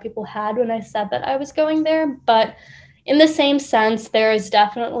a lot of people had when I said that I was going there. But in the same sense, there is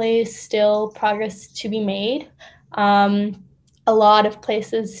definitely still progress to be made. A lot of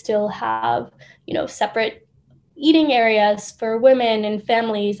places still have, separate eating areas for women and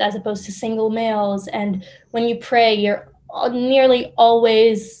families as opposed to single males. And when you pray, you're nearly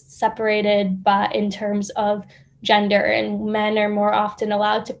always separated in terms of gender, and men are more often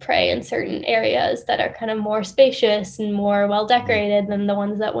allowed to pray in certain areas that are kind of more spacious and more well decorated than the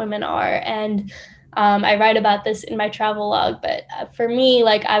ones that women are. And I write about this in my travel log, but for me,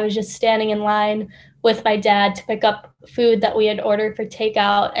 I was just standing in line with my dad to pick up food that we had ordered for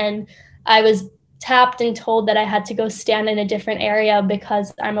takeout, and I was tapped and told that I had to go stand in a different area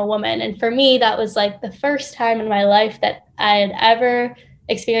because I'm a woman. And for me, that was the first time in my life that I had ever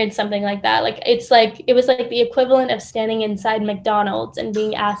experienced something like that. It was the equivalent of standing inside McDonald's and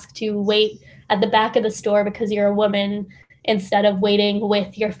being asked to wait at the back of the store because you're a woman instead of waiting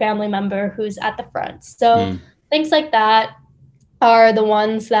with your family member who's at the front. So things like that are the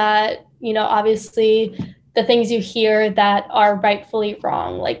ones that, obviously the things you hear that are rightfully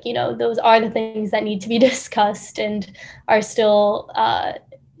wrong. Those are the things that need to be discussed and are still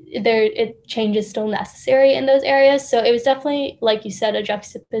change is still necessary in those areas. So it was definitely, like you said, a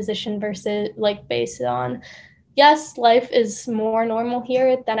juxtaposition versus based on, yes, life is more normal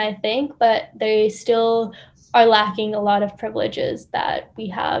here than I think, but they still are lacking a lot of privileges that we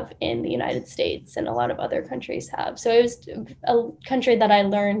have in the United States and a lot of other countries have. So it was a country that I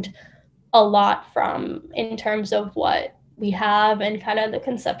learned a lot from in terms of what we have and kind of the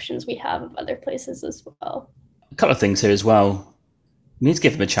conceptions we have of other places as well. A couple of things here as well. We need to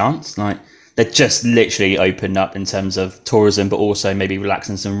give them a chance. They just literally opened up in terms of tourism, but also maybe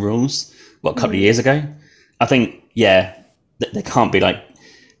relaxing some rules. A couple of years ago? I think, they can't be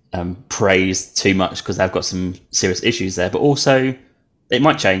praised too much because they've got some serious issues there, but also it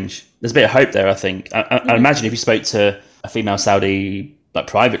might change. There's a bit of hope there, I think. I imagine if you spoke to a female Saudi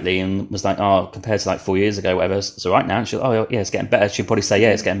privately and was compared to 4 years ago, whatever, it's all right now. She'll, it's getting better. She'll probably say,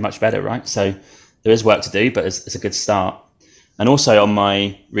 it's getting much better, right? So there is work to do, but it's a good start. And also on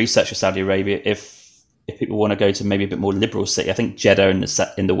my research for Saudi Arabia, if people want to go to maybe a bit more liberal city, I think Jeddah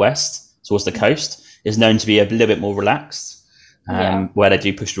in the west, towards the coast, is known to be a little bit more relaxed, where they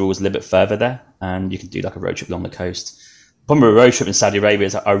do push the rules a little bit further there, and you can do a road trip along the coast. The problem with a road trip in Saudi Arabia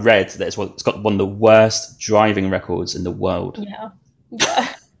is that I read that it's got one of the worst driving records in the world. Yeah.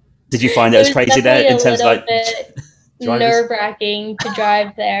 Did you find it was crazy there in terms of nerve-wracking to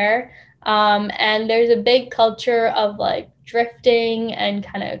drive there? And there's a big culture of drifting and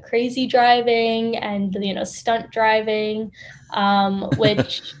kind of crazy driving and stunt driving,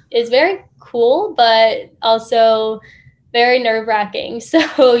 which is very cool, but also very nerve-wracking.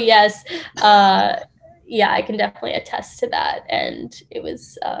 So yes, I can definitely attest to that. And it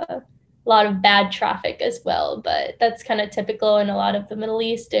was a lot of bad traffic as well, but that's kind of typical in a lot of the Middle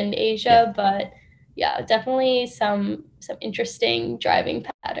East and Asia. But definitely some interesting driving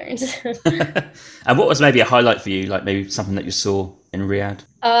patterns. And what was maybe a highlight for you, maybe something that you saw in Riyadh?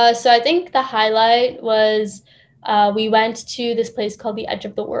 So I think the highlight was we went to this place called the Edge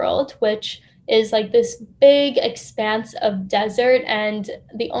of the World, which is this big expanse of desert, and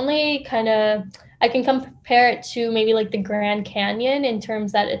the only kind of I can compare it to maybe like the Grand Canyon in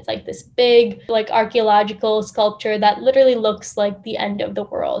terms that it's like this big like archaeological sculpture that literally looks like the end of the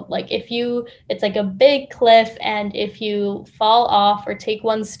world. Like it's like a big cliff, and if you fall off or take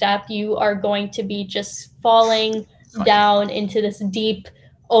one step, you are going to be just falling down into this deep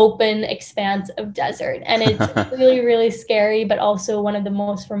open expanse of desert. And it's really, really scary, but also one of the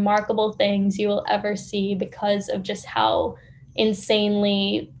most remarkable things you will ever see because of just how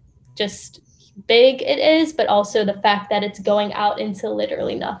insanely just big it is, but also the fact that it's going out into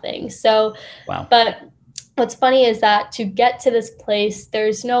literally nothing. So, wow. But what's funny is that to get to this place,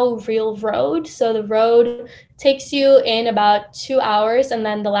 there's no real road. So the road takes you in about 2 hours, and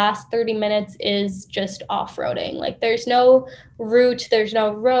then the last 30 minutes is just off-roading. Like there's no route, there's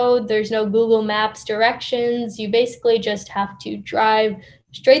no road, there's no Google Maps directions. You basically just have to drive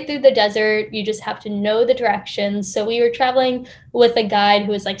straight through the desert. You just have to know the directions. So we were traveling with a guide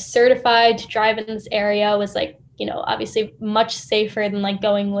who was like certified to drive in this area, was like, obviously much safer than like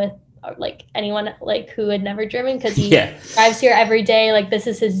going with like anyone like who had never driven, because he drives here every day. Like this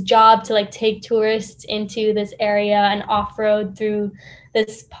is his job to like take tourists into this area and off-road through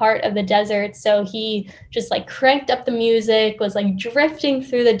this part of the desert. So he just like cranked up the music, was like drifting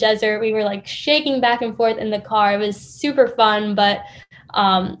through the desert. We were like shaking back and forth in the car. It was super fun, but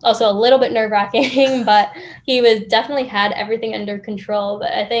also a little bit nerve-wracking, but he was definitely had everything under control.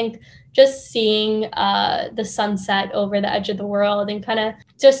 But I think just seeing the sunset over the edge of the world, and kind of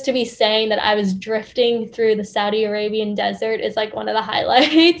just to be saying that I was drifting through the Saudi Arabian desert is like one of the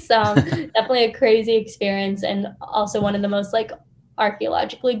highlights. Definitely a crazy experience, and also one of the most like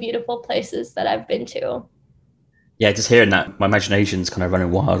archaeologically beautiful places that I've been to. Yeah, just hearing that, my imagination's kind of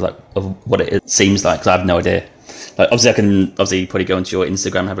running wild, like of what it seems like, because I have no idea. Like obviously I can probably go onto your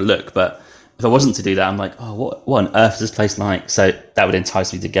Instagram and have a look, but if I wasn't to do that, I'm like, oh, what on earth is this place like? So that would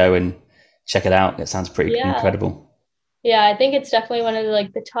entice me to go and check it out. It sounds pretty incredible. Yeah, I think it's definitely one of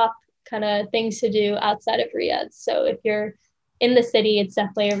the top kind of things to do outside of Riyadh. So if you're in the city, it's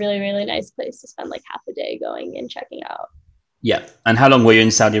definitely a really, really nice place to spend like half a day going and checking out. Yeah. And how long were you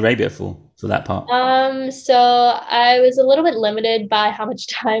in Saudi Arabia for that part? So I was a little bit limited by how much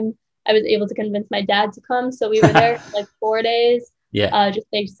time I was able to convince my dad to come. So we were there for like 4 days. Just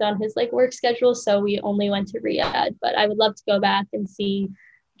based on his like work schedule. So we only went to Riyadh, but I would love to go back and see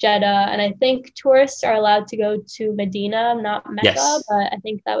Jeddah. And I think tourists are allowed to go to Medina, not Mecca, but I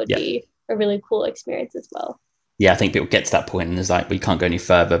think that would be a really cool experience as well. Yeah, I think people get to that point and it's like, we can't go any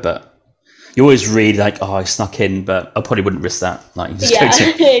further, but you always read like, oh, I snuck in, but I probably wouldn't risk that. Like,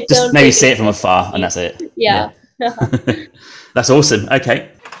 just maybe see it from afar and that's it. Yeah. That's awesome.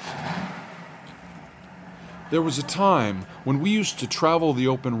 Okay. There was a time when we used to travel the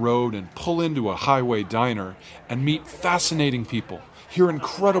open road and pull into a highway diner and meet fascinating people, hear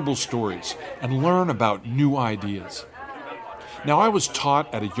incredible stories, and learn about new ideas. Now, I was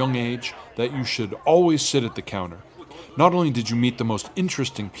taught at a young age that you should always sit at the counter. Not only did you meet the most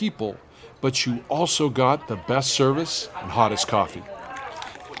interesting people, but you also got the best service and hottest coffee.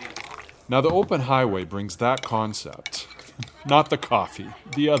 Now, the open highway brings that concept, not the coffee,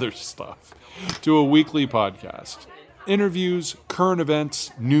 the other stuff, to a weekly podcast. Interviews, current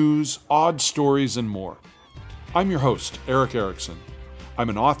events, news, odd stories, and more. I'm your host, Eric Erickson. I'm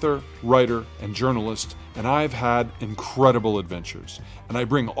an author, writer, and journalist, and I've had incredible adventures, and I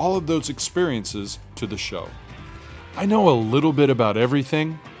bring all of those experiences to the show. I know a little bit about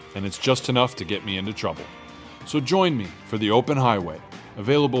everything, and it's just enough to get me into trouble. So join me for The Open Highway,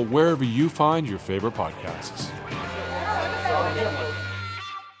 available wherever you find your favorite podcasts.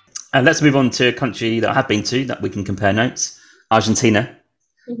 And let's move on to a country that I have been to that we can compare notes. Argentina.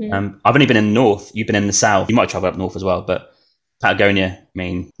 Mm-hmm. I've only been in the north. You've been in the south. You might travel up north as well, but Patagonia, I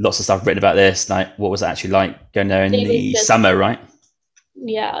mean, lots of stuff written about this. Like, what was it actually like going there in the summer, right?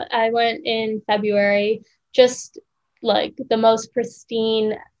 Yeah, I went in February. Just like the most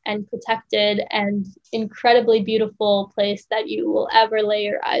pristine and protected and incredibly beautiful place that you will ever lay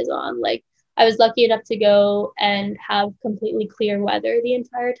your eyes on. Like, I was lucky enough to go and have completely clear weather the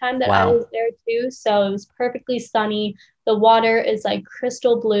entire time that I was there too. So it was perfectly sunny. The water is like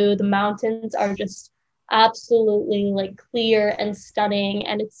crystal blue. The mountains are just absolutely like clear and stunning.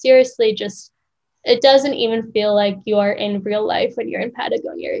 And it's seriously just, it doesn't even feel like you are in real life when you're in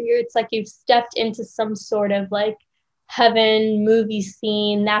Patagonia. It's like you've stepped into some sort of like heaven movie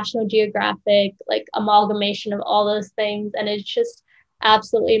scene, National Geographic, like amalgamation of all those things. And it's just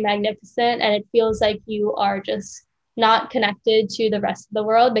absolutely magnificent. And it feels like you are just not connected to the rest of the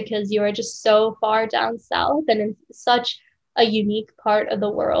world because you are just so far down south and in such a unique part of the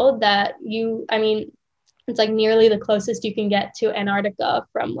world that it's like nearly the closest you can get to Antarctica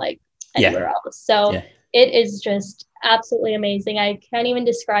from like anywhere else. So it is just absolutely amazing. I can't even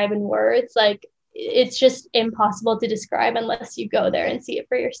describe in words. Like, it's just impossible to describe unless you go there and see it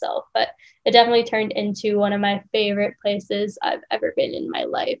for yourself. But it definitely turned into one of my favorite places I've ever been in my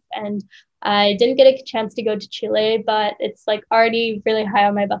life. And I didn't get a chance to go to Chile, but it's like already really high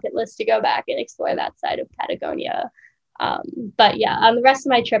on my bucket list to go back and explore that side of Patagonia. But yeah, on the rest of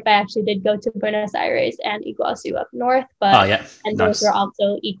my trip, I actually did go to Buenos Aires and Iguazu up north, but and those were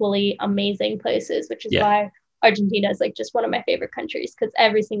also equally amazing places, which is why Argentina is like just one of my favorite countries, because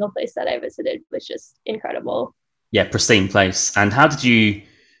every single place that I visited was just incredible. Yeah, pristine place. And how did you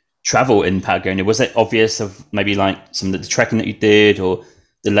travel in Patagonia? Was it obvious of maybe like some of the trekking that you did, or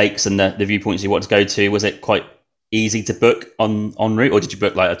the lakes and the viewpoints you wanted to go to? Was it quite easy to book en route, or did you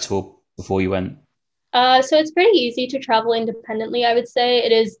book like a tour before you went? So it's pretty easy to travel independently, I would say.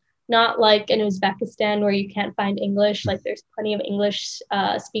 It is not like in Uzbekistan where you can't find English. Like, there's plenty of English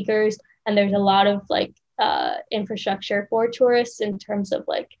speakers, and there's a lot of like infrastructure for tourists in terms of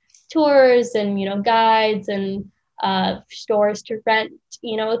like tours and, you know, guides and stores to rent,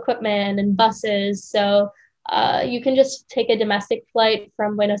 you know, equipment and buses. So you can just take a domestic flight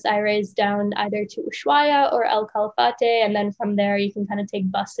from Buenos Aires down either to Ushuaia or El Calafate, and then from there you can kind of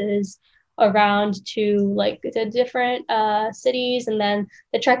take buses around to like the different cities. And then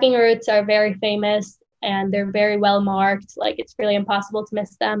the trekking routes are very famous and they're very well marked. Like, it's really impossible to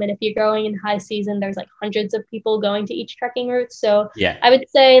miss them. And if you're going in high season, there's like hundreds of people going to each trekking route. So I would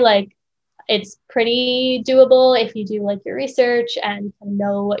say like it's pretty doable if you do like your research and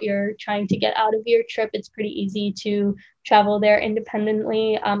know what you're trying to get out of your trip. It's pretty easy to travel there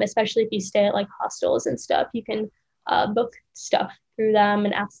independently, especially if you stay at like hostels and stuff. You can book stuff through them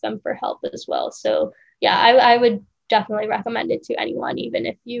and ask them for help as well. So yeah, I would definitely recommend it to anyone, even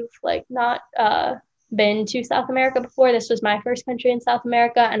if you've like not been to South America before. This was my first country in South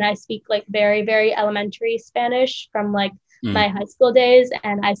America, and I speak like very, very elementary Spanish from like my high school days,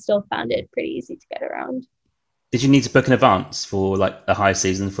 and I still found it pretty easy to get around. Did you need to book in advance for like a high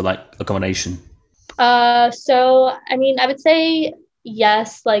season for like accommodation? So I mean, I would say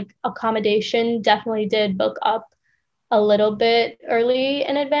yes, like accommodation definitely did book up a little bit early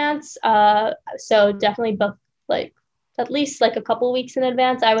in advance. So definitely book like at least like a couple weeks in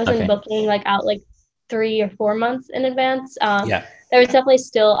advance. I wasn't booking like out like 3 or 4 months in advance. There was definitely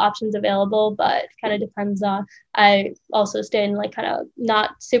still options available, but kind of depends on, I also stay in like kind of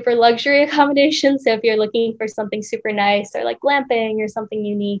not super luxury accommodations. So if you're looking for something super nice or like glamping or something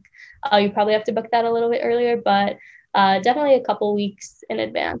unique, you probably have to book that a little bit earlier, but definitely a couple weeks in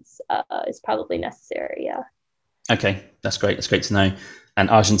advance is probably necessary. Yeah. Okay, that's great. That's great to know. And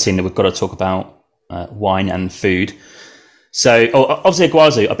Argentina, we've got to talk about wine and food. So, obviously,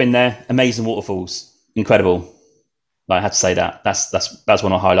 Iguazu, I've been there. Amazing waterfalls, incredible. Like, I had to say that. That's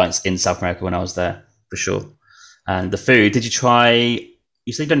one of the highlights in South America when I was there, for sure. And the food, did you try?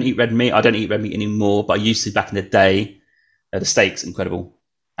 You say you don't eat red meat. I don't eat red meat anymore, but I used to back in the day. The steaks, incredible,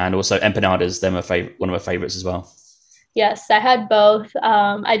 and also empanadas. They're my favorite. One of my favorites as well. Yes, I had both.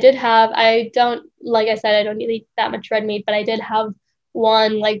 I don't, like I said, I don't eat that much red meat, but I did have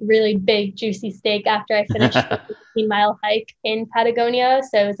one like really big juicy steak after I finished the 15-mile hike in Patagonia.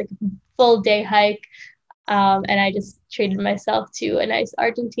 So it was like a full day hike. And I just treated myself to a nice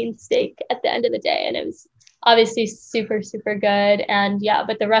Argentine steak at the end of the day. And it was obviously super, super good. And yeah,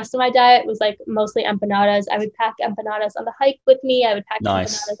 but the rest of my diet was like mostly empanadas. I would pack empanadas on the hike with me. I would pack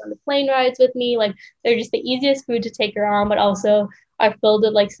empanadas on the plane rides with me. Like, they're just the easiest food to take around, but also are filled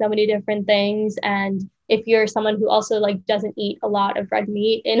with like so many different things. And if you're someone who also like doesn't eat a lot of red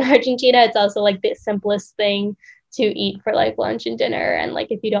meat in Argentina, it's also like the simplest thing to eat for like lunch and dinner. And like,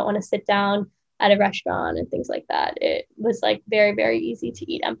 if you don't want to sit down at a restaurant and things like that, it was like very, very easy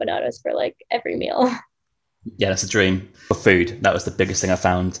to eat empanadas for like every meal. Yeah, that's a dream. For food, that was the biggest thing I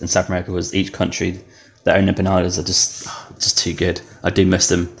found in South America, was each country, their own empanadas are just too good. I do miss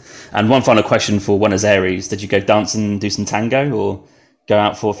them. And one final question for Buenos Aires. Did you go dance and do some tango, or go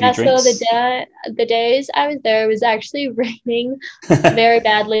out for a few drinks? So the days I was there, it was actually raining very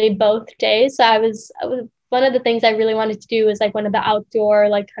badly both days. So I was one of the things I really wanted to do was like one of the outdoor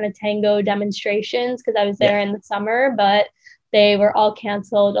like kind of tango demonstrations, because I was there in the summer, but they were all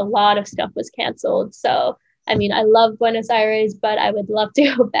canceled. A lot of stuff was canceled. So I mean, I love Buenos Aires, but I would love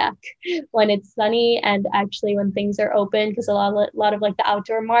to go back when it's sunny and actually when things are open, because a lot of like the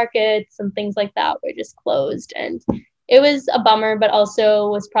outdoor markets and things like that were just closed. And it was a bummer, but also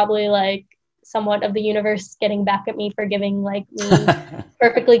was probably like somewhat of the universe getting back at me for giving like me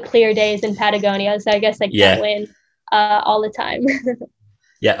perfectly clear days in Patagonia. So I guess I can't win all the time.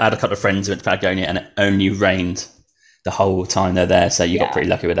 Yeah, I had a couple of friends who went to Patagonia and it only rained the whole time they're there. So you got Yeah. pretty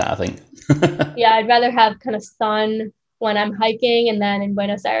lucky with that, I think. Yeah, I'd rather have kind of sun when I'm hiking, and then in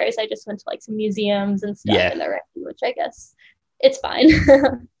Buenos Aires, I just went to like some museums and stuff Yeah. in the rain, which I guess it's fine.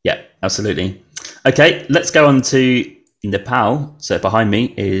 Yeah, absolutely. Okay, let's go on to Nepal. So behind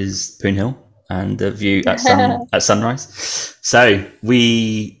me is Poon Hill and the view at sunrise. So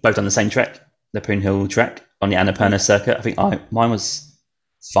we both done the same trek, the Poon Hill trek on the Annapurna circuit. I think mine was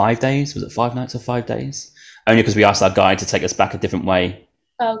 5 days. Was it 5 nights or 5 days? Only because we asked our guide to take us back a different way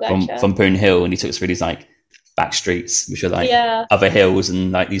from Poon Hill, and he took us through these like back streets, which are like other hills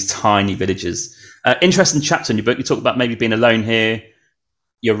and like these tiny villages. Interesting chapter in your book. You talk about maybe being alone here.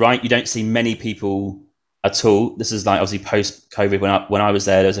 You're right. You don't see many people at all. This is like obviously post-COVID. When I was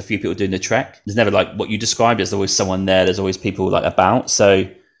there was a few people doing the trek. There's never like what you described. There's always someone there. There's always people like about. So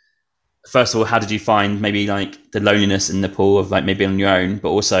first of all, how did you find maybe like the loneliness in Nepal of like maybe on your own, but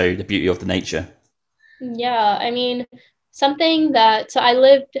also the beauty of the nature? Yeah, I mean, so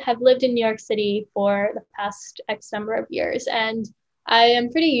I have lived in New York City for the past X number of years, and I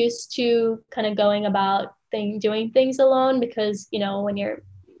am pretty used to kind of going about doing things alone because, when you're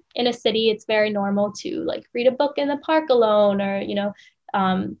in a city, it's very normal to like read a book in the park alone, or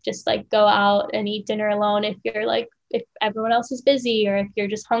just like go out and eat dinner alone if everyone else is busy, or if you're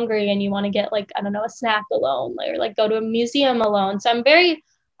just hungry and you want to get like, I don't know, a snack alone, or like go to a museum alone. So I'm very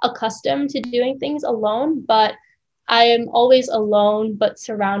accustomed to doing things alone, but I am always alone but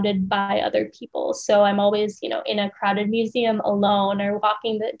surrounded by other people. So I'm always in a crowded museum alone, or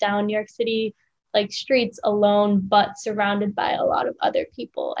walking down New York City like streets alone, but surrounded by a lot of other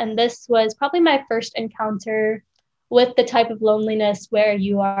people. And this was probably my first encounter with the type of loneliness where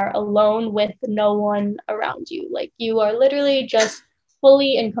you are alone with no one around you. Like you are literally just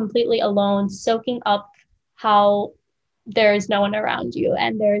fully and completely alone, soaking up how there's no one around you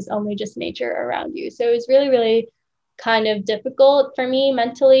and there's only just nature around you. So it was really, really kind of difficult for me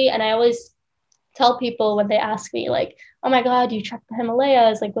mentally. And I always tell people when they ask me like, oh my God, you trekked the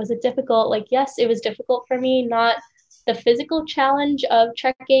Himalayas, like, was it difficult? Like, yes, it was difficult for me, not the physical challenge of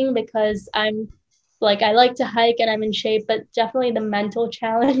trekking, because I'm like, I like to hike and I'm in shape, but definitely the mental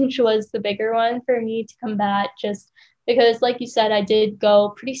challenge was the bigger one for me to combat, just because, like you said, I did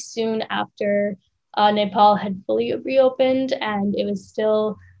go pretty soon after Nepal had fully reopened, and it was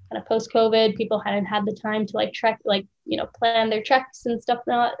still kind of post-COVID. People hadn't had the time to like trek, like, plan their treks and stuff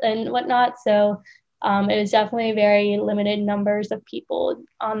and whatnot. So it was definitely very limited numbers of people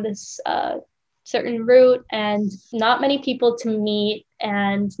on this certain route, and not many people to meet,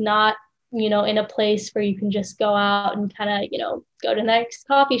 and not, in a place where you can just go out and kind of, go to the next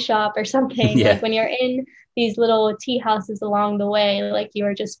coffee shop or something. Yeah. Like when you're in these little tea houses along the way, like you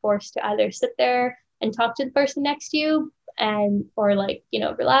are just forced to either sit there and talk to the person next to you or like,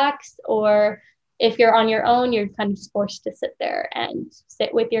 relax, or if you're on your own, you're kind of just forced to sit there and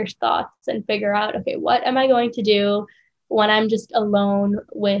sit with your thoughts and figure out, okay, what am I going to do when I'm just alone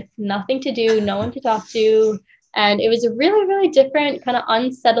with nothing to do, no one to talk to? And it was a really, really different kind of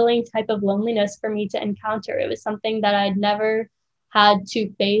unsettling type of loneliness for me to encounter. It was something that I'd never had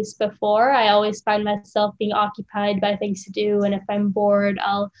to face before. I always find myself being occupied by things to do. And if I'm bored,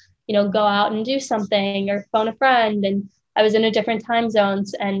 I'll, go out and do something or phone a friend. And I was in a different time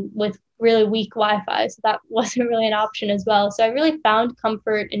zones and with really weak Wi-Fi, so that wasn't really an option as well. So I really found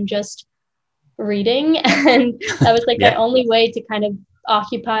comfort in just reading, and that was like my only way to kind of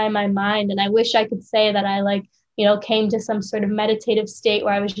occupy my mind. And I wish I could say that I came to some sort of meditative state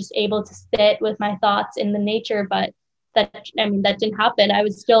where I was just able to sit with my thoughts in the nature, but that didn't happen. I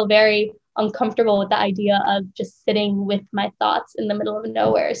was still very uncomfortable with the idea of just sitting with my thoughts in the middle of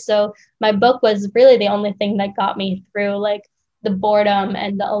nowhere. So my book was really the only thing that got me through like the boredom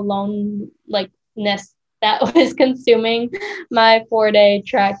and the aloneness that was consuming my 4-day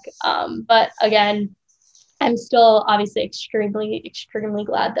trek. But again, I'm still obviously extremely, extremely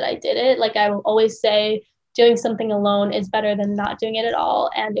glad that I did it. Like I will always say, doing something alone is better than not doing it at all.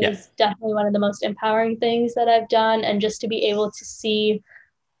 And it was definitely one of the most empowering things that I've done. And just to be able to see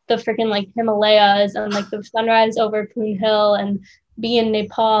the freaking like Himalayas and like the sunrise over Poon Hill and be in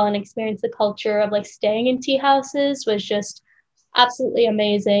Nepal and experience the culture of like staying in tea houses was just absolutely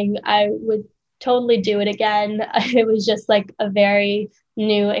amazing. I would totally do it again. It was just like a very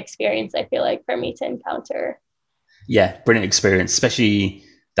new experience, I feel like, for me to encounter. Yeah, brilliant experience, especially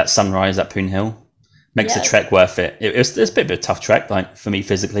that sunrise at Poon Hill. Makes the trek worth it. It's a bit of a tough trek, like for me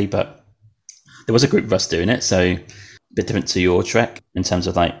physically, but there was a group of us doing it, so a bit different to your trek in terms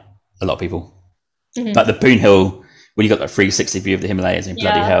of like a lot of people. Mm-hmm. But the Poon Hill, when you got that 360 view of the Himalayas in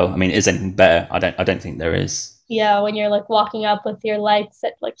bloody hell, I mean, is anything better? I don't think there is. Yeah, when you're like walking up with your lights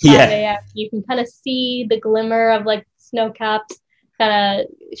at like 5 Yeah. a.m., you can kind of see the glimmer of like snow caps kind of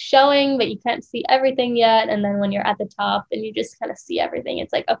showing, but you can't see everything yet. And then when you're at the top and you just kind of see everything,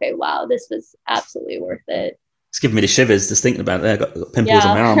 it's like, okay, wow, this was absolutely worth it. It's giving me the shivers just thinking about it. I got pimples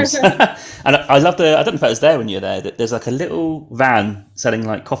on my Yeah. arms. And I love I don't know if that was there when you were there, there's like a little van selling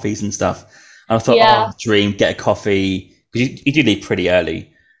like coffees and stuff. And I thought, Yeah. oh, dream, get a coffee. Because you do leave pretty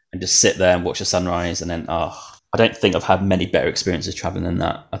early and just sit there and watch the sunrise. And then, I don't think I've had many better experiences traveling than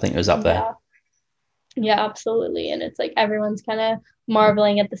that. I think it was up there. Yeah, absolutely. And it's like everyone's kind of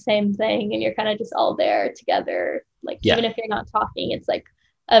marveling at the same thing and you're kind of just all there together. Like, even if you're not talking, it's like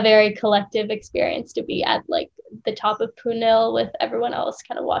a very collective experience to be at like the top of Punil with everyone else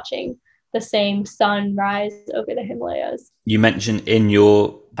kind of watching the same sun rise over the Himalayas. You mentioned in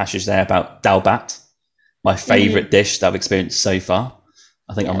your passage there about dal bat, my favorite dish that I've experienced so far.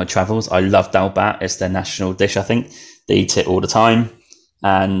 I think on my travels, I love dal bat. It's their national dish, I think. They eat it all the time.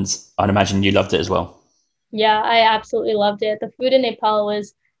 And I'd imagine you loved it as well. Yeah, I absolutely loved it. The food in Nepal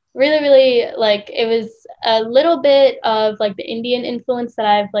was really, really like, it was a little bit of like the Indian influence that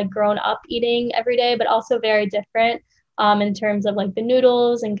I've like grown up eating every day, but also very different in terms of like the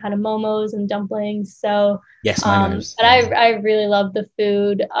noodles and kind of momos and dumplings. So yes, momos. But I really love the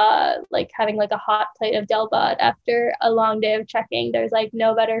food. Like having like a hot plate of dal bhat after a long day of trekking, there's like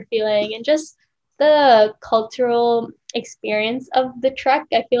no better feeling. And just the cultural experience of the trek,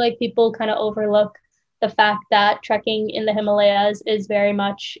 I feel like people kind of overlook the fact that trekking in the Himalayas is very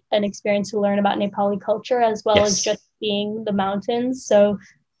much an experience to learn about Nepali culture as well as just seeing the mountains. So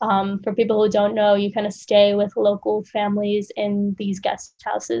for people who don't know, you kind of stay with local families in these guest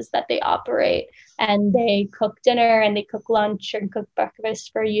houses that they operate, and they cook dinner and they cook lunch and cook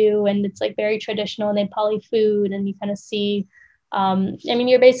breakfast for you. And it's like very traditional Nepali food. And you kind of see,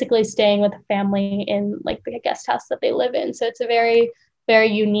 you're basically staying with a family in like the guest house that they live in. So it's a very, very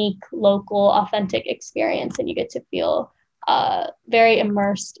unique, local, authentic experience. And you get to feel very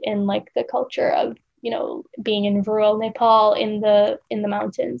immersed in like the culture of, being in rural Nepal in the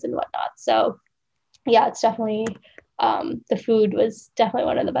mountains and whatnot. So yeah, it's definitely, the food was definitely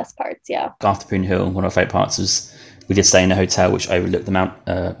one of the best parts. Yeah. After Poon Hill, one of our favourite parts was we did stay in a hotel which overlooked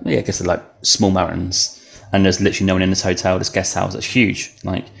the I guess they're like small mountains. And there's literally no one in this hotel, this guest house that's huge.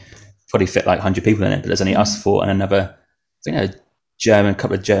 Like probably fit like 100 people in it, but there's only us four and another,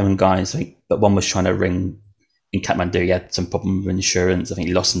 couple of German guys, I think, but one was trying to ring in Kathmandu. He had some problem with insurance. I think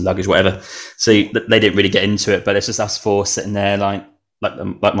he lost some luggage, whatever. So they didn't really get into it, but it's just us four sitting there, like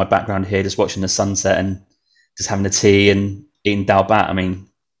my background here, just watching the sunset and just having a tea and eating dal bat. I mean,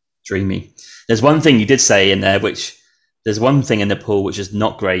 dreamy. There's one thing you did say in there, there's one thing in Nepal which is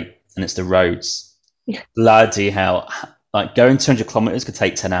not great, and it's the roads. Bloody hell! Like going 200 kilometers could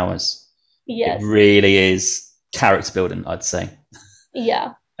take 10 hours. Yes, it really is character building, I'd say.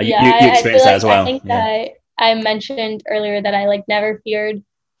 Yeah. You experienced that as well. I think that I mentioned earlier that I like never feared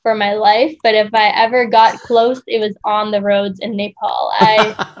for my life, but if I ever got close, it was on the roads in Nepal.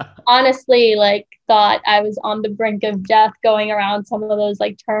 I honestly like thought I was on the brink of death going around some of those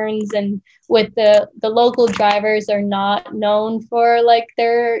like turns, and with the local drivers are not known for like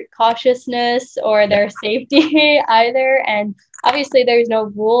their cautiousness or their safety either. And obviously there's no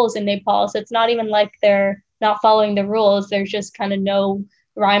rules in Nepal, so it's not even like they're not following the rules. There's just kind of no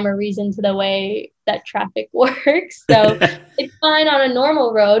rhyme or reason to the way that traffic works. So it's fine on a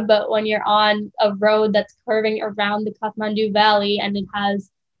normal road, but when you're on a road that's curving around the Kathmandu Valley and it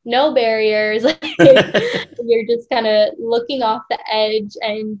has no barriers, you're just kind of looking off the edge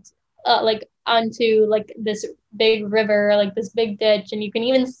and like onto like this big river, like this big ditch, and you can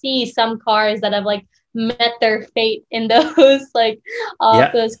even see some cars that have like met their fate in those like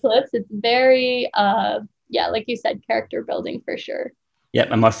off those cliffs. It's very like you said, character building for sure. Yep,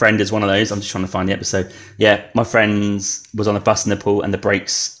 and my friend is one of those. I'm just trying to find the episode. Yeah, my friend was on a bus in Nepal and the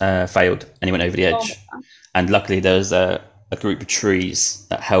brakes failed and he went over the edge. And luckily there was a group of trees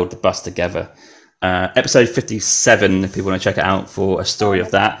that held the bus together. Episode 57, if people want to check it out for a story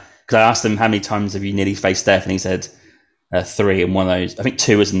of that. Because I asked him, how many times have you nearly faced death? And he said 3, and one of those, I think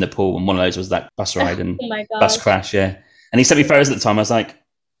 2 was in Nepal, and one of those was that bus ride and bus crash, yeah. And he sent me photos at the time. I was like,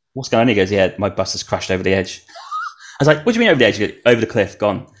 what's going on? He goes, yeah, my bus has crashed over the edge. I was like, what do you mean over the edge? He goes, over the cliff,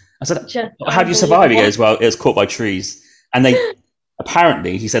 gone. I said, how do you survive? He goes, well, it was caught by trees. And they,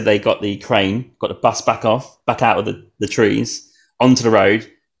 apparently, he said they got the crane, got the bus back out of the trees, onto the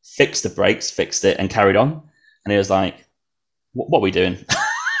road, fixed the brakes, fixed it, and carried on. And he was like, what are we doing?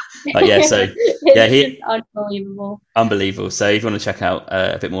 Unbelievable. So if you want to check out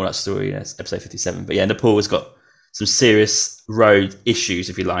a bit more of that story, that's episode 57. But yeah, Nepal has got some serious road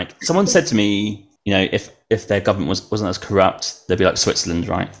issues, if you like. Someone said to me you know, if their government wasn't as corrupt, they'd be like Switzerland,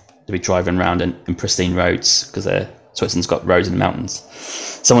 right? They'd be driving around in pristine roads because Switzerland's got roads in the mountains.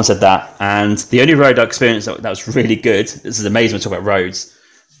 Someone said that. And the only road I experienced that was really good, this is amazing when we talk about roads,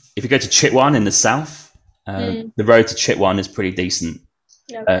 if you go to Chitwan in the south, the road to Chitwan is pretty decent.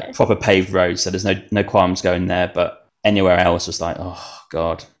 Okay. Proper paved road, so there's no qualms going there, but anywhere else was like, oh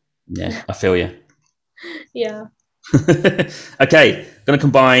God, yeah, I feel you. Yeah. Okay, going to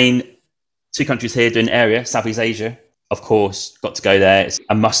combine two countries here doing area, Southeast Asia. Of course, got to go there. It's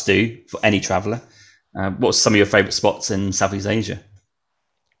a must do for any traveller. What's some of your favourite spots in Southeast Asia?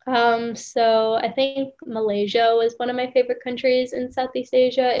 So I think Malaysia was one of my favorite countries in Southeast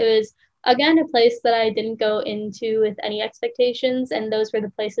Asia. It was, again, a place that I didn't go into with any expectations, and those were the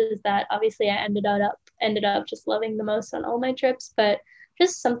places that obviously I ended up just loving the most on all my trips. But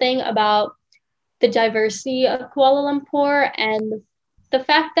just something about the diversity of Kuala Lumpur and the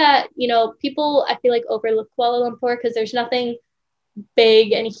fact that, you know, people, I feel like, overlook Kuala Lumpur because there's nothing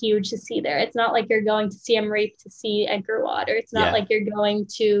big and huge to see there. It's not like you're going to Siem Reap to see Angkor Wat, or it's not like you're going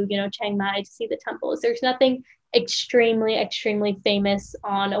to, you know, Chiang Mai to see the temples. There's nothing extremely famous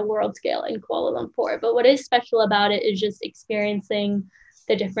on a world scale in Kuala Lumpur. But what is special about it is just experiencing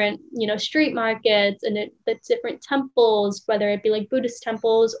the different, you know, street markets and the different temples, whether it be like Buddhist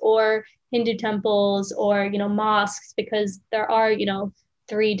temples or Hindu temples or, you know, mosques, because there are, you know,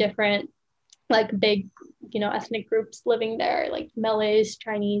 3 different like big, you know, ethnic groups living there, like Malays,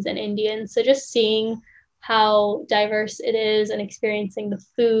 Chinese, and Indians. So just seeing how diverse it is and experiencing the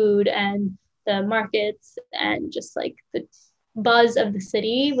food and the markets and just like the buzz of the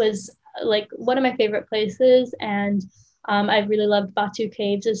city was like one of my favorite places. And I really loved Batu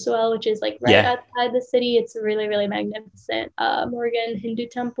Caves as well, which is like right outside the city. It's a really magnificent Morgan Hindu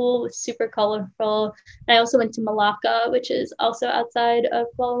temple. It's super colorful. And I also went to Malacca, which is also outside of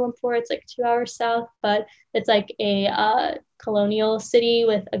Kuala Lumpur. It's like 2 hours south, but it's like a colonial city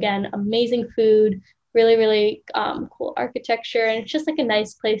with, again, amazing food, really cool architecture. And it's just like a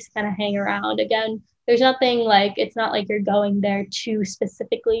nice place to kind of hang around. Again, there's nothing like, it's not like you're going there to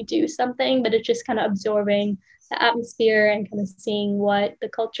specifically do something, but it's just kind of absorbing the atmosphere and kind of seeing what the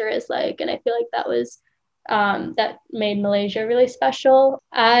culture is like. And I feel like that was that made Malaysia really special.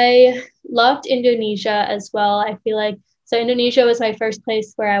 I loved Indonesia as well. I feel like, so Indonesia was my first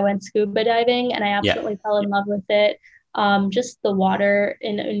place where I went scuba diving, and I absolutely fell in love with it. Just the water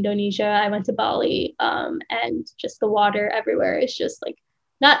in Indonesia. I went to Bali, and just the water everywhere is just like,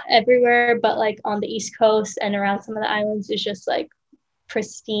 not everywhere, but like on the East Coast and around some of the islands is just like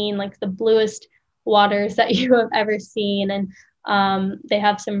pristine, like the bluest waters that you have ever seen. And they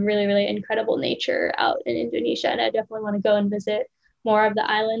have some really incredible nature out in Indonesia, and I definitely want to go and visit more of the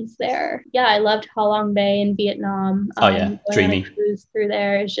islands there. Yeah, I loved Halong Bay in Vietnam. Dreamy. Cruise through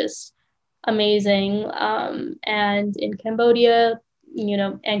there is just amazing. And in Cambodia, you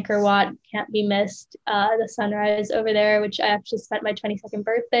know, Angkor Wat can't be missed. The sunrise over there, which I actually spent my 22nd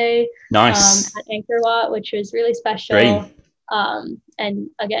birthday at Angkor Wat, which was really special. Dream. And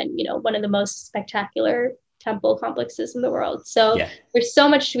again, you know, one of the most spectacular temple complexes in the world. So there's so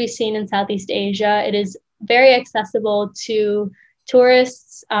much to be seen in Southeast Asia. It is very accessible to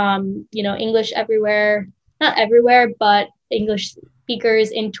tourists, you know, English everywhere, not everywhere, but English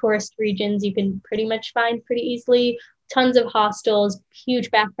speakers in tourist regions you can pretty much find pretty easily. Tons of hostels,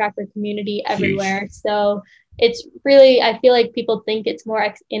 huge backpacker community everywhere. Huge. So it's really, I feel like people think it's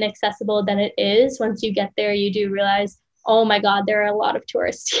more inaccessible than it is. Once you get there, you do realize, oh my God, there are a lot of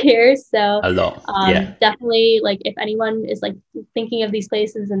tourists here. So a lot. Definitely, like if anyone is like thinking of these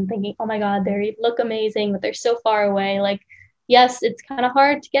places and thinking, oh my God, they look amazing, but they're so far away. Like, yes, it's kind of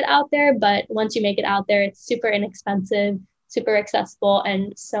hard to get out there, but once you make it out there, it's super inexpensive, super accessible,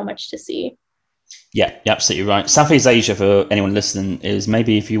 and so much to see. Yeah, you're absolutely right. Southeast Asia, for anyone listening, is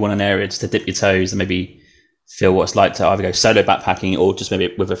maybe if you want an area just to dip your toes and maybe feel what it's like to either go solo backpacking or just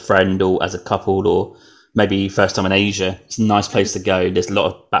maybe with a friend or as a couple, or maybe first time in Asia. It's a nice place to go. There's a lot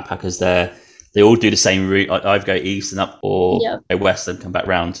of backpackers there. They all do the same route. I either go east and up or go west and come back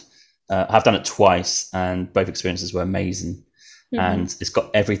round. I've done it twice, and both experiences were amazing. Mm-hmm. And it's got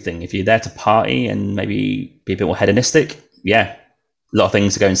everything. If you're there to party and maybe be a bit more hedonistic, a lot of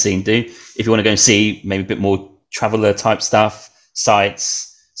things to go and see and do. If you want to go and see maybe a bit more traveller type stuff,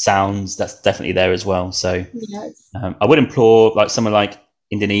 sights, sounds, that's definitely there as well. So I would implore, like somewhere like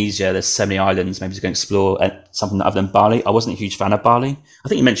Indonesia, there's so many islands, maybe to go and explore something other than Bali. I wasn't a huge fan of Bali. I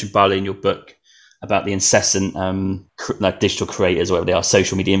think you mentioned Bali in your book about the incessant like digital creators, or whatever they are,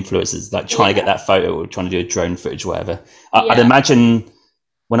 social media influencers, like trying to get that photo or trying to do a drone footage or whatever. I'd imagine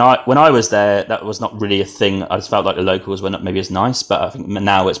when I was there, that was not really a thing. I just felt like the locals were not maybe as nice, but I think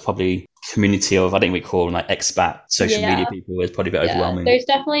now it's probably community of, I think we call them like expat social media people, is probably a bit overwhelming. There's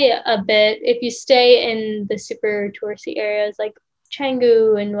definitely a bit, if you stay in the super touristy areas like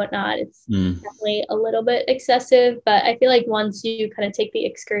Canggu and whatnot, it's definitely a little bit excessive. But I feel like once you kind of take the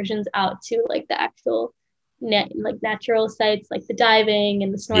excursions out to like the actual natural sites, like the diving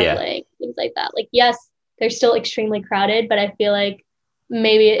and the snorkeling, things like that, like yes, they're still extremely crowded, but I feel like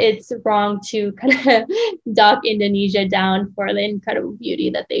maybe it's wrong to kind of dock Indonesia down for the incredible beauty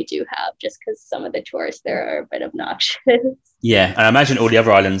that they do have, just because some of the tourists there are a bit obnoxious. Yeah, and I imagine all the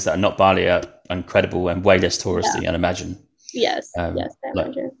other islands that are not Bali are incredible and way less touristy, I'd imagine. Yes, I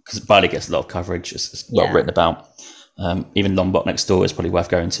imagine. Because Bali gets a lot of coverage, it's well written about. Even Lombok next door is probably worth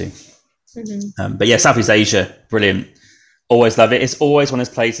going to. But yeah, Southeast Asia, brilliant. Always love it. It's always one of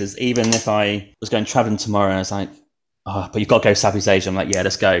those places, even if I was going traveling tomorrow, I was like, oh, but you've got to go to Southeast Asia. I'm like, yeah,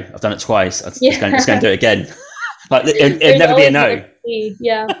 let's go. I've done it twice. I'm just going to do it again. Like, it'd never be a no.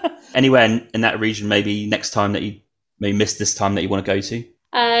 Yeah. Anywhere in that region, maybe next time that you maybe miss this time that you want to go to?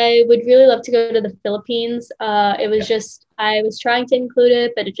 I would really love to go to the Philippines. It was just, I was trying to include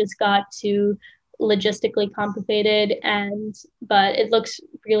it, but it just got too logistically complicated. But it looks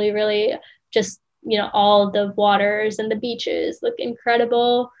really, really just, all the waters and the beaches look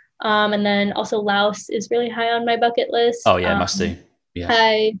incredible. And then also Laos is really high on my bucket list. Oh yeah, must do. Yeah.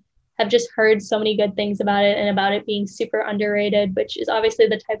 I have just heard so many good things about it and about it being super underrated, which is obviously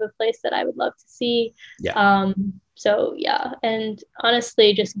the type of place that I would love to see. Yeah. So yeah, and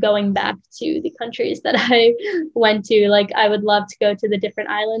honestly, just going back to the countries that I went to, like I would love to go to the different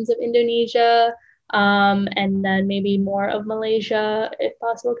islands of Indonesia, and then maybe more of Malaysia if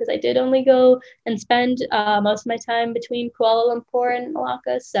possible, because I did only go and spend most of my time between Kuala Lumpur and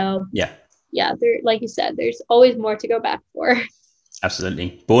Malacca. So yeah, there, like you said, there's always more to go back for.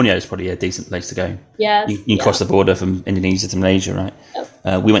 Absolutely. Borneo is probably a decent place to go. Yeah. You can cross the border from Indonesia to Malaysia, right?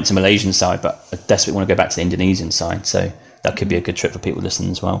 Yep. We went to Malaysian side, but I desperately want to go back to the Indonesian side. So that could be a good trip for people listening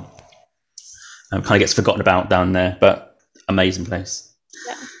as well. Kind of gets forgotten about down there, but amazing place.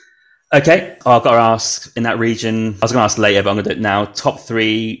 Yeah. Okay. I've got to ask, in that region, I was going to ask later, but I'm going to do it now. Top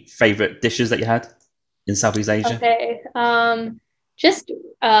 3 favorite dishes that you had in Southeast Asia? Okay.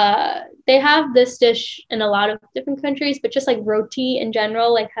 They have this dish in a lot of different countries, but just like roti in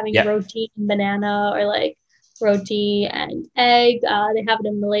general, like having roti and banana, or like roti and egg. They have it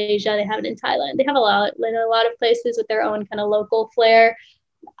in Malaysia. They have it in Thailand. They have a lot of places with their own kind of local flair.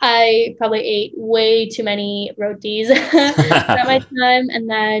 I probably ate way too many rotis at my time. And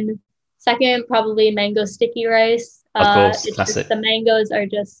then second, probably mango sticky rice. Of course, classic. The mangoes are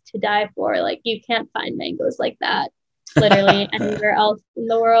just to die for. Like you can't find mangoes like that literally anywhere else in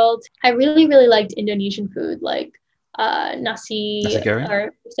the world. I really, really liked Indonesian food, like nasi goreng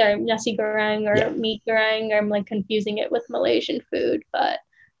or meat goreng. I'm like confusing it with Malaysian food, but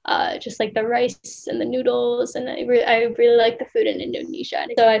just like the rice and the noodles, and I really like the food in Indonesia.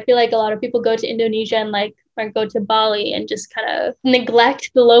 So I feel like a lot of people go to Indonesia and or go to Bali and just kind of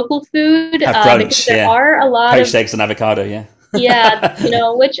neglect the local food, because there are a lot poached eggs and avocado,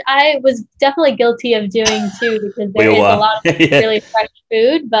 which I was definitely guilty of doing too, because there is a lot of really fresh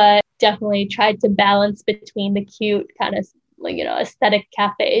food, but definitely tried to balance between the cute kind of aesthetic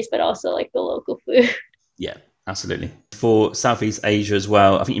cafes, but also like the local food. Yeah, absolutely. For Southeast Asia as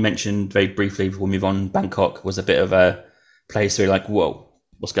well, I think you mentioned very briefly before we move on, Bangkok was a bit of a place where you're like, whoa,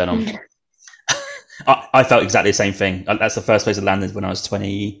 what's going on? I felt exactly the same thing. That's the first place I landed when I was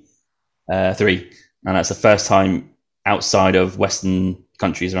 23, and that's the first time outside of Western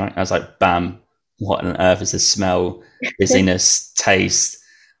countries, right? I was like, bam, what on earth is this smell, busyness, taste,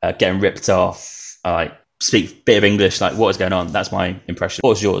 getting ripped off, speak a bit of English, like what is going on? That's my impression. What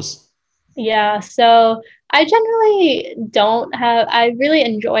was yours? Yeah, so I generally I really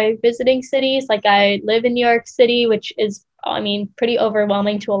enjoy visiting cities. Like I live in New York City, which is, pretty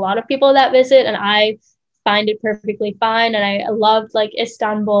overwhelming to a lot of people that visit, and I find it perfectly fine. And I loved like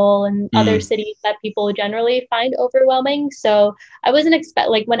Istanbul and other cities that people generally find overwhelming. So I wasn't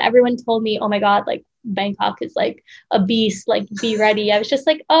like when everyone told me, oh my God, like Bangkok is like a beast, like be ready. I was just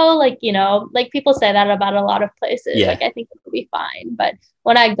like, oh, like, like people say that about a lot of places. Yeah. Like I think it'll be fine. But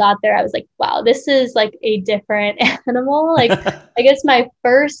when I got there, I was like, wow, this is like a different animal. Like I guess my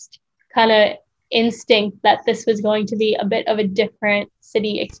first kind of instinct that this was going to be a bit of a different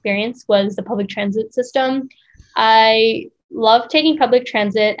city experience was the public transit system. I love taking public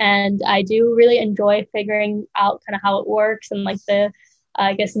transit, and I do really enjoy figuring out kind of how it works and like the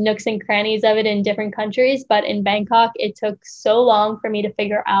nooks and crannies of it in different countries. But in Bangkok, it took so long for me to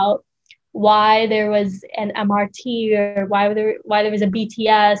figure out why there was an MRT, or why there was a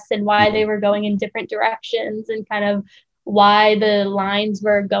BTS, and why they were going in different directions, and kind of why the lines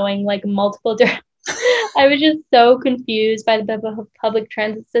were going like multiple directions. I was just so confused by the public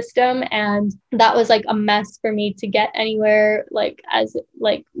transit system, and that was like a mess for me to get anywhere, like as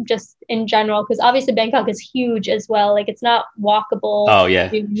like just in general, because obviously Bangkok is huge as well. Like it's not walkable. Oh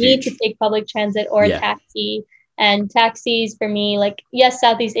yeah, You need to take public transit or a taxi. And taxis for me, like, yes,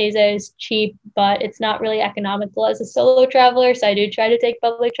 Southeast Asia is cheap, but it's not really economical as a solo traveler. So I do try to take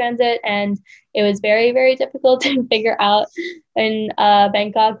public transit, and it was very, very difficult to figure out in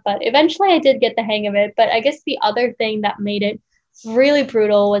Bangkok. But eventually I did get the hang of it. But I guess the other thing that made it really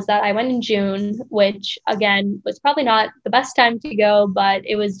brutal was that I went in June, which again was probably not the best time to go, but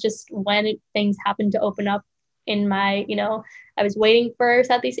it was just when things happened to open up in my, I was waiting for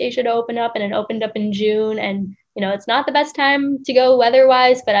Southeast Asia to open up, and it opened up in June. And it's not the best time to go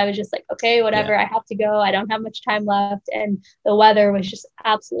weather-wise, but I was just like, okay, whatever, I have to go. I don't have much time left. And the weather was just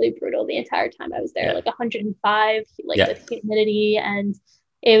absolutely brutal the entire time I was there, like 105, with humidity. And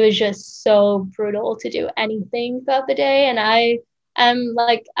it was just so brutal to do anything throughout the day. And I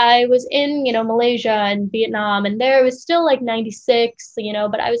was in, Malaysia and Vietnam, and there it was still like 96,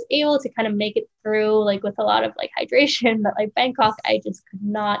 but I was able to kind of make it through like with a lot of like hydration. But like Bangkok, I just could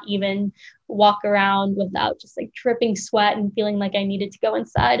not even walk around without just like dripping sweat and feeling like I needed to go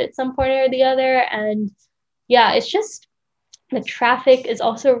inside at some point or the other. And yeah, it's just the traffic is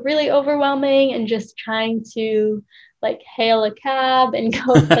also really overwhelming, and just trying to like hail a cab and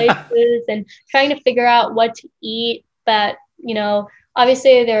go places and trying to figure out what to eat. But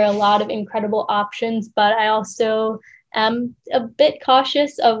obviously there are a lot of incredible options, but I also am a bit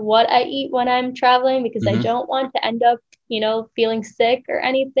cautious of what I eat when I'm traveling, because I don't want to end up, feeling sick or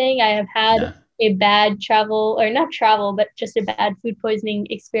anything. I have had a bad but just a bad food poisoning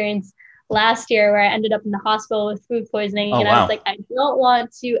experience last year, where I ended up in the hospital with food poisoning. I was like, I don't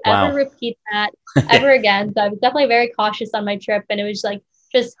want to ever repeat that ever again. So I was definitely very cautious on my trip, and it was like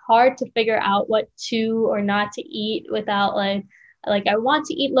just hard to figure out what to or not to eat without like I want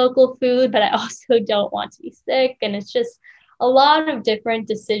to eat local food, but I also don't want to be sick. And it's just a lot of different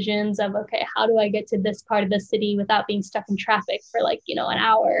decisions of, okay, how do I get to this part of the city without being stuck in traffic for like, an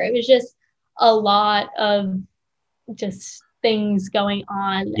hour? It was just a lot of just things going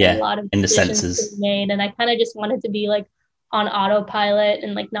on, and a lot of in the decisions senses being made. And I kind of just wanted to be like on autopilot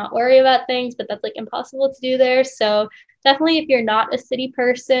and like not worry about things, but that's like impossible to do there. So definitely, if you're not a city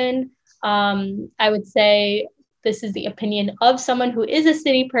person, I would say this is the opinion of someone who is a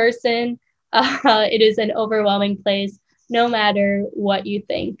city person. It is an overwhelming place, no matter what you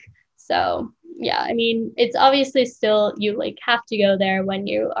think. So yeah, I mean, it's obviously still, you like have to go there when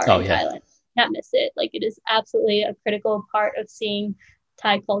you are in Thailand. You can't miss it. Like it is absolutely a critical part of seeing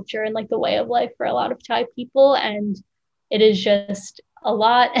Thai culture and like the way of life for a lot of Thai people. And it is just a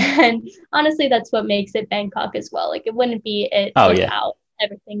lot. And honestly, that's what makes it Bangkok as well. Like it wouldn't be it without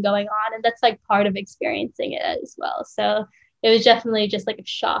everything going on. And that's like part of experiencing it as well. So it was definitely just like a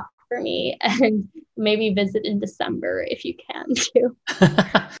shock for me. And maybe visit in December if you can too.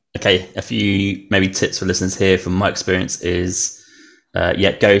 Okay, a few maybe tips for listeners here from my experience is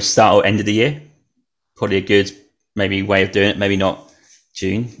go start or end of the year. Probably a good maybe way of doing it. Maybe not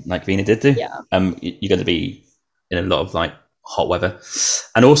June like Veena did do. You're going to be in a lot of like hot weather.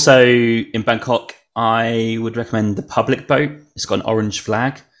 And also in Bangkok, I would recommend the public boat. It's got an orange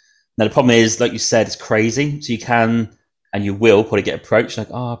flag. Now the problem is, like you said, it's crazy. So you can and you will probably get approached like,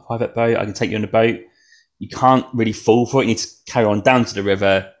 private boat, I can take you on the boat. You can't really fall for it. You need to carry on down to the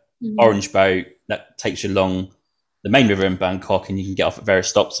river, orange boat that takes you along the main river in Bangkok, and you can get off at various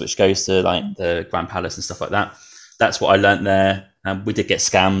stops, which goes to like the Grand Palace and stuff like that. That's what I learned there. We did get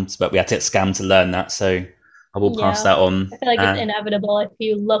scammed, but we had to get scammed to learn that. So I will pass that on. I feel like it's inevitable if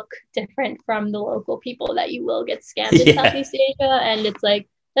you look different from the local people that you will get scammed in Southeast Asia. And it's like,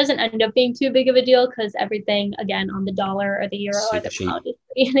 doesn't end up being too big of a deal because everything, again, on the dollar or the euro or the pound is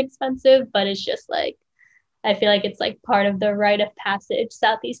pretty inexpensive. But it's just like, I feel like it's like part of the rite of passage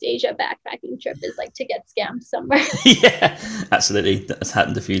Southeast Asia backpacking trip is like to get scammed somewhere. Yeah, absolutely. That's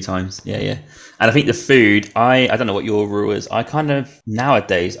happened a few times. Yeah. And I think the food, I don't know what your rule is. I kind of,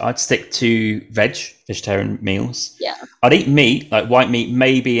 nowadays, I'd stick to vegetarian meals. Yeah. I'd eat meat, like white meat,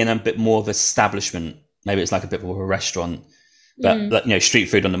 maybe in a bit more of an establishment. Maybe it's like a bit more of a restaurant. But like, street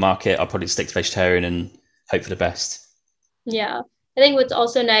food on the market, I'll probably stick to vegetarian and hope for the best. Yeah. I think what's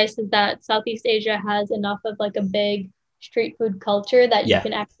also nice is that Southeast Asia has enough of like a big street food culture that you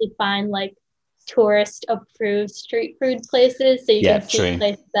can actually find like tourist approved street food places. So you can see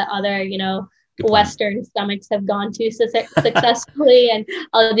places that other, Western stomachs have gone to successfully. And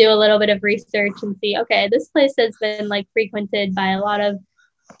I'll do a little bit of research and see, okay, this place has been like frequented by a lot of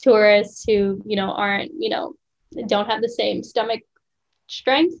tourists who, aren't, don't have the same stomach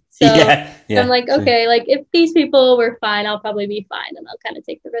strength. So yeah, I'm like, okay, like if these people were fine, I'll probably be fine, and I'll kind of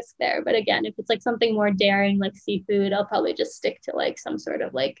take the risk there. But again, if it's like something more daring, like seafood, I'll probably just stick to like some sort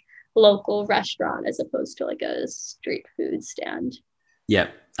of like local restaurant as opposed to like a street food stand. Yeah,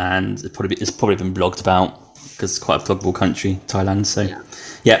 and it's probably been blogged about because it's quite a bloggable country, Thailand. So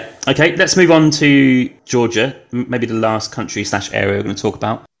yeah. Okay, let's move on to Georgia, maybe the last country / area we're going to talk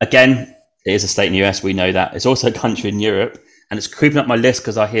about. Again, it is a state in the US, we know that. It's also a country in Europe, and it's creeping up my list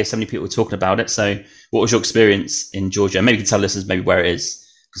because I hear so many people talking about it. So what was your experience in Georgia? Maybe you can tell listeners maybe where it is,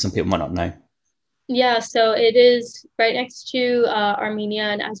 because some people might not know. Yeah, so it is right next to Armenia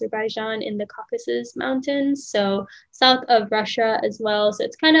and Azerbaijan in the Caucasus Mountains, so south of Russia as well. So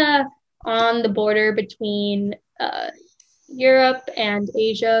it's kind of on the border between Europe and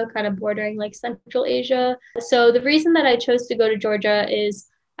Asia, kind of bordering like Central Asia. So the reason that I chose to go to Georgia is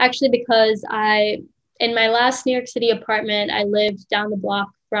actually because in my last New York City apartment, I lived down the block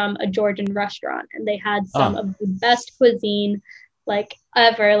from a Georgian restaurant, and they had some of the best cuisine like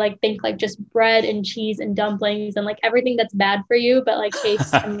ever. Like think like just bread and cheese and dumplings and like everything that's bad for you, but like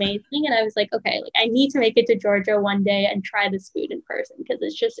tastes amazing. And I was like, okay, like I need to make it to Georgia one day and try this food in person because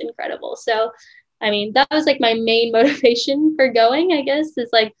it's just incredible. So I mean, that was like my main motivation for going, I guess, is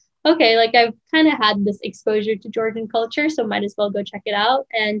like, okay, like I've kind of had this exposure to Georgian culture, so might as well go check it out.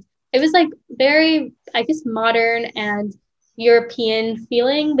 And it was like very, I guess, modern and European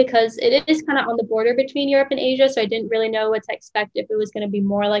feeling because it is kind of on the border between Europe and Asia. So I didn't really know what to expect, if it was going to be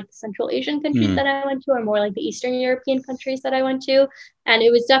more like the Central Asian countries that I went to or more like the Eastern European countries that I went to. And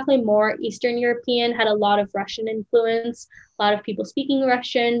it was definitely more Eastern European, had a lot of Russian influence, a lot of people speaking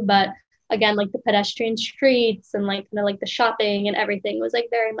Russian, but again, like the pedestrian streets and like kind of like the shopping and everything was like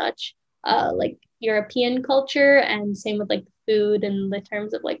very much like European culture, and same with like the food and the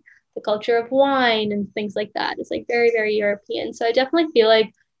terms of like the culture of wine and things like that. It's like very, very European. So I definitely feel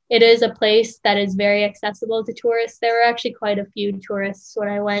like it is a place that is very accessible to tourists. There were actually quite a few tourists when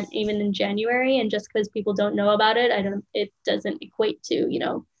I went, even in January, and just because people don't know about it, it doesn't equate to, you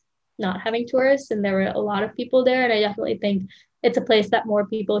know, not having tourists. And there were a lot of people there, and I definitely think it's a place that more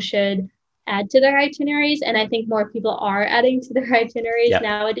people should add to their itineraries, and I think more people are adding to their itineraries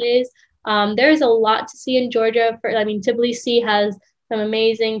nowadays. There's a lot to see in Georgia. Tbilisi has some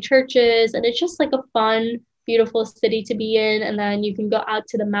amazing churches, and it's just like a fun, beautiful city to be in. And then you can go out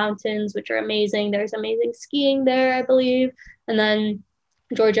to the mountains, which are amazing. There's amazing skiing there, I believe. And then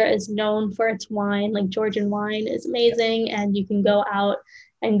Georgia is known for its wine, like Georgian wine is amazing, and you can go out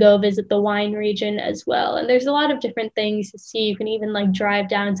and go visit the wine region as well. And there's a lot of different things to see. You can even like drive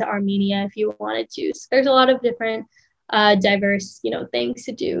down to Armenia if you wanted to. So there's a lot of different diverse, you know, things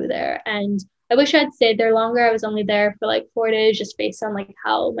to do there. And I wish I'd stayed there longer. I was only there for like 4 days just based on like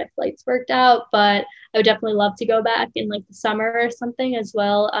how my flights worked out. But I would definitely love to go back in like the summer or something as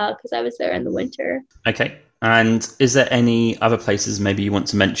well, because I was there in the winter. Okay. And is there any other places maybe you want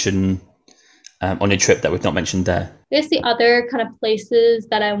to mention on your trip that we've not mentioned there? I guess the other kind of places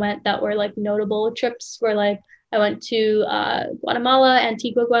that I went that were like notable trips were like I went to Guatemala,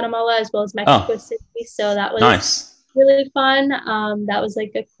 Antigua, Guatemala, as well as Mexico City. So that was nice. Really fun. That was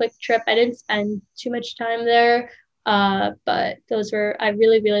like a quick trip. I didn't spend too much time there, but I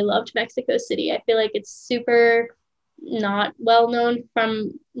really, really loved Mexico City. I feel like it's super not well known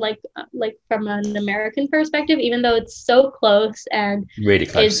from like from an American perspective, even though it's so close and really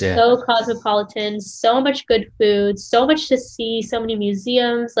close, so cosmopolitan, so much good food, so much to see, so many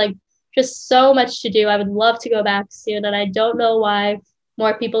museums, like just so much to do. I would love to go back soon, and I don't know why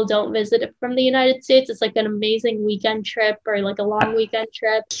more people don't visit it from the United States. It's like an amazing weekend trip or like a long weekend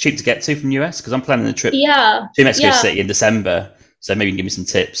trip. It's cheap to get to from US because I'm planning a trip to Mexico City in December, so maybe you can give me some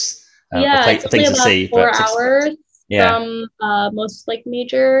tips. It's only about 4 hours from most like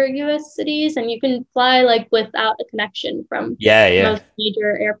major US cities, and you can fly like without a connection from most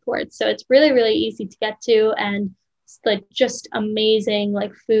major airports. So it's really, really easy to get to, and it's like just amazing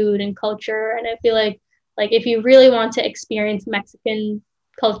like food and culture. And I feel like if you really want to experience Mexican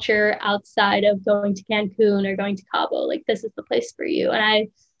culture outside of going to Cancun or going to Cabo, like this is the place for you. And I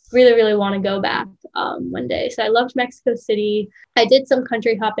really, really want to go back one day. So I loved Mexico City. I did some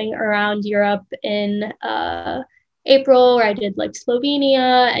country hopping around Europe in April, where I did like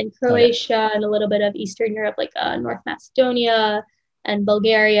Slovenia and Croatia and a little bit of Eastern Europe, like North Macedonia and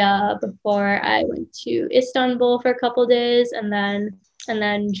Bulgaria, before I went to Istanbul for a couple days. And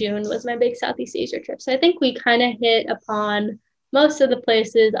then June was my big Southeast Asia trip. So I think we kind of hit upon most of the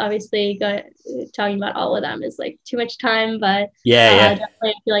places. Obviously, talking about all of them is like too much time, but definitely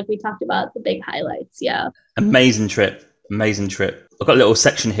I feel like we talked about the big highlights. Yeah. Amazing trip. I've got a little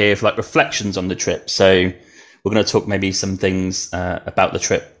section here for like reflections on the trip. So we're going to talk maybe some things about the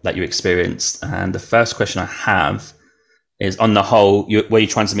trip that you experienced. And the first question I have is, on the whole, were you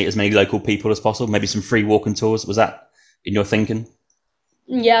trying to meet as many local people as possible? Maybe some free walking tours? Was that in your thinking?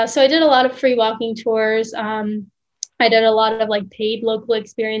 Yeah, so I did a lot of free walking tours. I did a lot of like paid local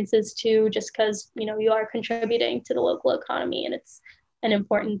experiences too, just because, you are contributing to the local economy and it's an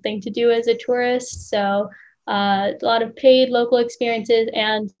important thing to do as a tourist. So a lot of paid local experiences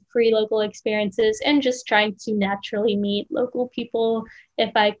and free local experiences, and just trying to naturally meet local people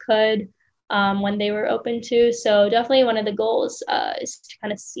if I could, when they were open to. So definitely one of the goals is to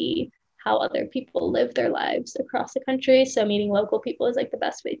kind of see how other people live their lives across the country. So meeting local people is like the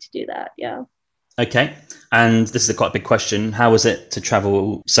best way to do that. Yeah. Okay. And this is a quite big question. How was it to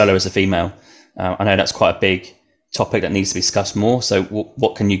travel solo as a female? I know that's quite a big topic that needs to be discussed more. So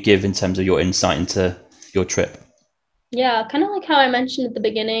what can you give in terms of your insight into your trip? Yeah, kind of like how I mentioned at the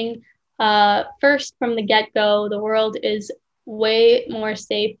beginning. First, from the get-go, the world is way more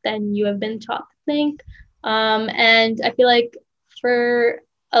safe than you have been taught to think. And I feel like for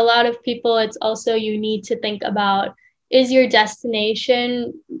a lot of people, it's also you need to think about, is your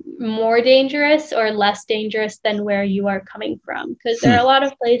destination more dangerous or less dangerous than where you are coming from? Because there are a lot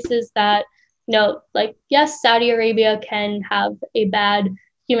of places that, like, yes, Saudi Arabia can have a bad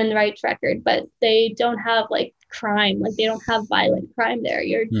human rights record, but they don't have like crime, like they don't have violent crime there.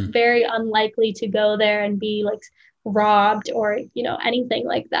 You're very unlikely to go there and be like robbed or, anything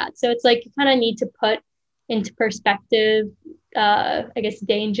like that. So it's like you kind of need to put into perspective, I guess,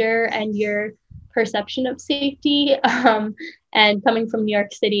 danger and your perception of safety. And coming from New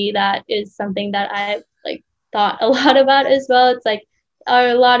York City, that is something that I've like thought a lot about as well. It's like, are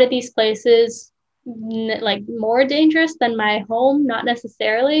a lot of these places like more dangerous than my home? Not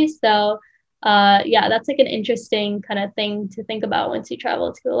necessarily. So yeah, that's like an interesting kind of thing to think about once you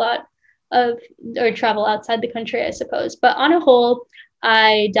travel to a lot of, or travel outside the country, I suppose. But on a whole,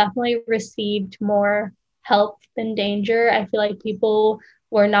 I definitely received more help than danger. I feel like people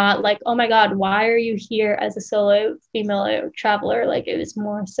were not like, oh my God, why are you here as a solo female traveler? Like it was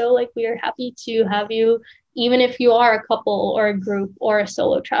more so like, we are happy to have you, even if you are a couple or a group or a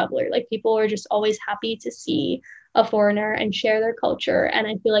solo traveler. Like people are just always happy to see a foreigner and share their culture. And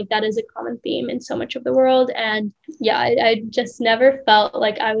I feel like that is a common theme in so much of the world. And yeah, I just never felt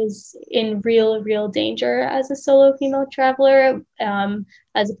like I was in real danger as a solo female traveler,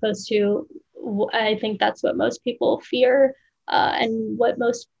 as opposed to, I think that's what most people fear, and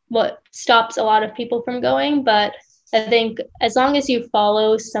what stops a lot of people from going. But I think as long as you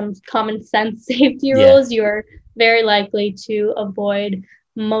follow some common sense safety rules, you're very likely to avoid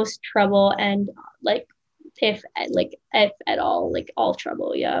most trouble, and like if at all, like all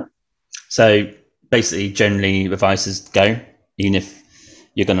trouble. Yeah. So basically, generally advice is go, even if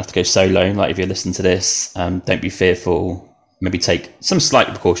you're going to have to go solo. Like if you're listening to this, don't be fearful. Maybe take some slight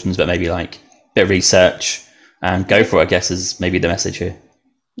precautions, but maybe like a bit of research and go for it, I guess, is maybe the message here.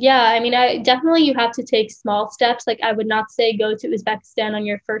 Yeah, I mean, you have to take small steps. Like I would not say go to Uzbekistan on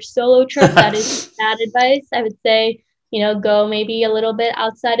your first solo trip. That is bad advice. I would say, go maybe a little bit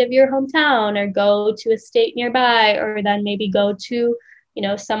outside of your hometown, or go to a state nearby, or then maybe go to,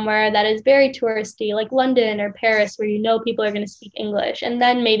 somewhere that is very touristy, like London or Paris, where people are going to speak English. And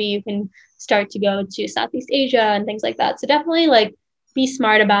then maybe you can start to go to Southeast Asia and things like that. So definitely like be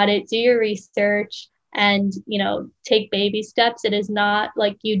smart about it, do your research, and take baby steps. It is not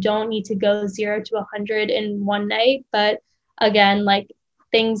like you don't need to go 0 to 100 in one night, but again, like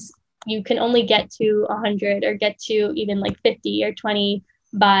things, you can only get to 100 or get to even like 50 or 20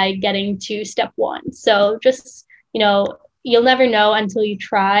 by getting to step 1. So just you'll never know until you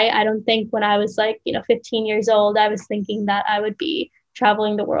try. I don't think when I was like 15 years old I was thinking that I would be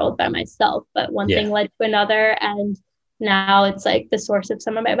traveling the world by myself, but one thing led to another, and now it's like the source of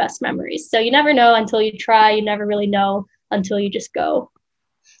some of my best memories. So you never know until you try. You never really know until you just go.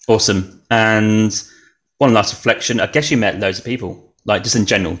 Awesome. And one last reflection. I guess you met loads of people, like just in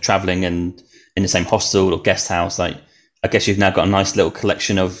general, traveling and in the same hostel or guest house. Like, I guess you've now got a nice little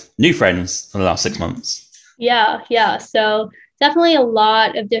collection of new friends for the last 6 months. Yeah. So definitely a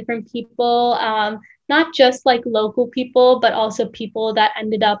lot of different people, not just like local people, but also people that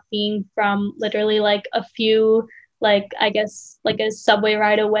ended up being from literally like a few, like I guess like a subway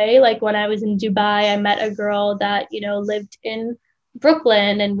ride away. Like when I was in Dubai, I met a girl that lived in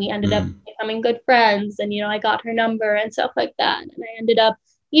Brooklyn, and we ended up becoming good friends, and I got her number and stuff like that. And I ended up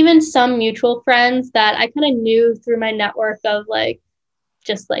even some mutual friends that I kind of knew through my network of like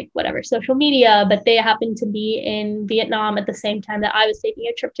just like whatever social media, but they happened to be in Vietnam at the same time that I was taking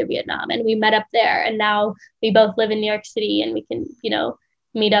a trip to Vietnam, and we met up there, and now we both live in New York City, and we can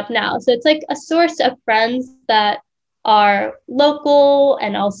meet up now. So it's like a source of friends that are local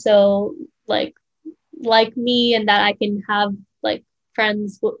and also like me, and that I can have like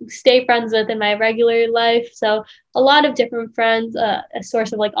stay friends with in my regular life. So a lot of different friends, a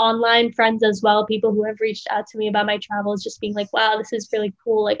source of like online friends as well, people who have reached out to me about my travels, just being like, wow, this is really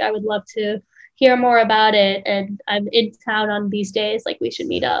cool, like I would love to hear more about it, and I'm in town on these days, like we should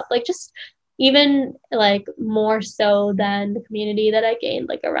meet up. Like just even like more so than the community that I gained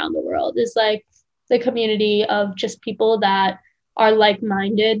like around the world is like the community of just people that are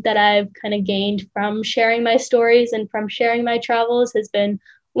like-minded that I've kind of gained from sharing my stories and from sharing my travels has been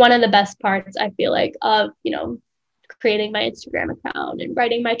one of the best parts, I feel like, of, you know, creating my Instagram account and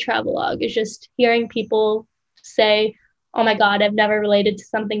writing my travelogue, is just hearing people say, oh my God, I've never related to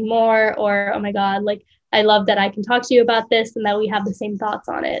something more, or oh my God, like I love that I can talk to you about this and that we have the same thoughts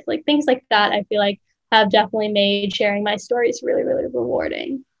on it. Like things like that, I feel like have definitely made sharing my stories really, really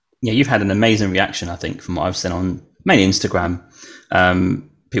rewarding. Yeah, you've had an amazing reaction, I think, from what I've seen on mainly Instagram.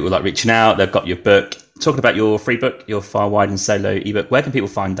 People like reaching out, they've got your book. Talking about your free book, your Far Wide and Solo ebook, where can people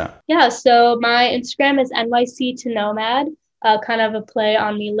find that? Yeah, so my Instagram is NYC to Nomad, kind of a play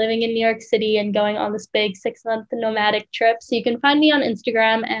on me living in New York City and going on this big 6-month nomadic trip. So you can find me on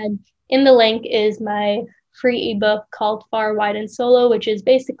Instagram, and in the link is my free ebook called Far Wide and Solo, which is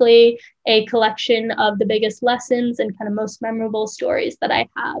basically a collection of the biggest lessons and kind of most memorable stories that I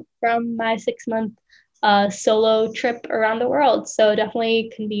have from my 6-month solo trip around the world. So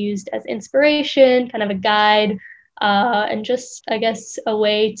definitely can be used as inspiration, kind of a guide, and just, I guess, a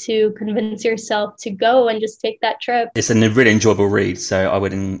way to convince yourself to go and just take that trip. It's a really enjoyable read, so I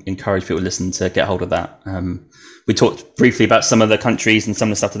would encourage people to listen to get hold of that. We talked briefly about some of the countries and some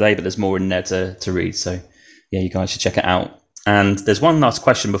of the stuff today, but there's more in there to read. So yeah, you guys should check it out. And there's one last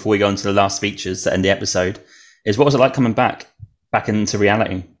question before we go into the last features to end the episode, is what was it like coming back into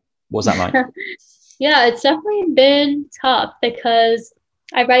reality? What was that like? Yeah, it's definitely been tough because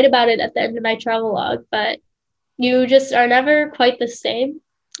I write about it at the end of my travelogue, but you just are never quite the same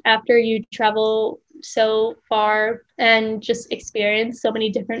after you travel so far and just experience so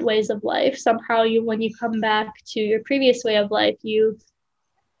many different ways of life. Somehow when you come back to your previous way of life, you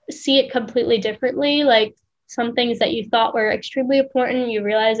see it completely differently. Like some things that you thought were extremely important, you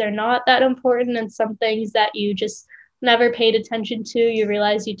realize are not that important. And some things that you just never paid attention to, you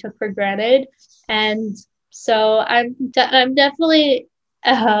realize you took for granted. And so I'm definitely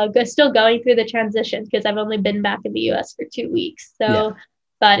still going through the transition because I've only been back in the US for 2 weeks. So, yeah.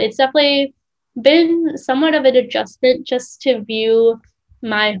 But it's definitely been somewhat of an adjustment just to view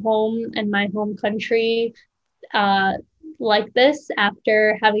my home and my home country like this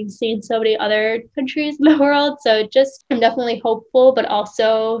after having seen so many other countries in the world. So I'm definitely hopeful, but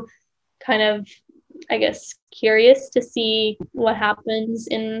also kind of, I guess, curious to see what happens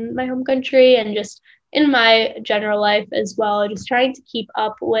in my home country and just in my general life as well. Just trying to keep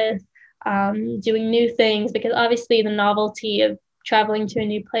up with doing new things, because obviously the novelty of traveling to a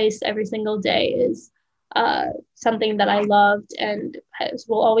new place every single day is something that I loved and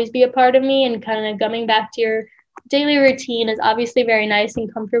will always be a part of me. And kind of coming back to your daily routine is obviously very nice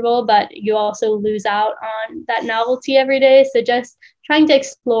and comfortable, but you also lose out on that novelty every day. So just trying to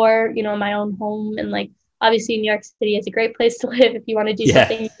explore, my own home, and like obviously New York City is a great place to live if you want to do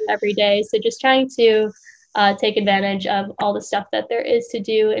something new every day. So just trying to take advantage of all the stuff that there is to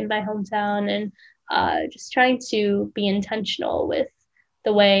do in my hometown, and just trying to be intentional with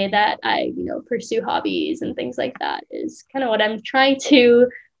the way that I, pursue hobbies and things like that is kind of what I'm trying to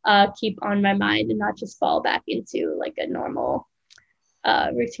keep on my mind, and not just fall back into like a normal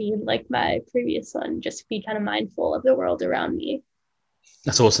routine like my previous one. Just be kind of mindful of the world around me.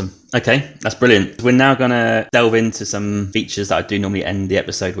 That's awesome. Okay, that's brilliant. We're now going to delve into some features that I do normally end the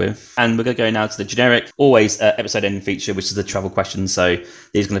episode with. And we're going to go now to the generic, always episode ending feature, which is the travel questions. So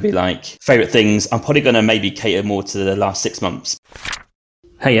these are going to be like favourite things. I'm probably going to maybe cater more to the last 6 months.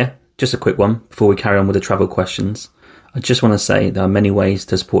 Hey, yeah, just a quick one before we carry on with the travel questions. I just want to say there are many ways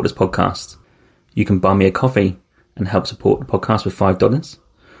to support this podcast. You can buy me a coffee and help support the podcast with $5.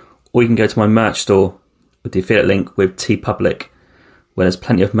 Or you can go to my merch store with the affiliate link with TeePublic, where there's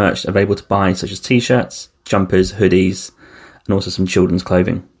plenty of merch available to buy, such as t-shirts, jumpers, hoodies, and also some children's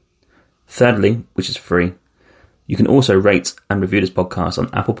clothing. Thirdly, which is free, you can also rate and review this podcast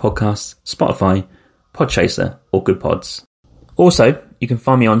on Apple Podcasts, Spotify, Podchaser, or Good Pods. Also, you can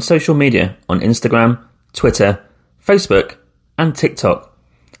find me on social media on Instagram, Twitter, Facebook, and TikTok.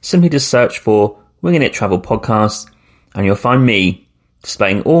 Simply just search for Winging It Travel Podcast, and you'll find me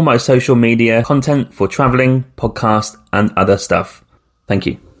displaying all my social media content for traveling, podcast, and other stuff. Thank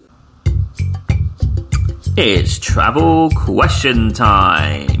you. It's travel question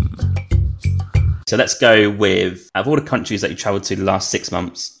time. So let's go with, out of all the countries that you travelled to the last 6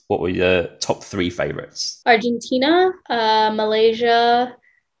 months, what were your top 3 favourites? Argentina, Malaysia,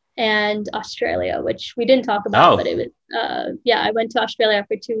 and Australia, which we didn't talk about, but it was, I went to Australia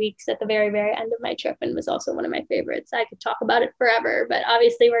for 2 weeks at the very, very end of my trip and was also one of my favorites. I could talk about it forever, but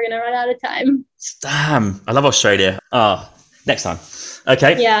obviously we're going to run out of time. Damn, I love Australia. Next time.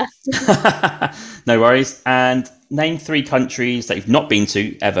 Okay. Yeah. No worries. And name 3 countries that you've not been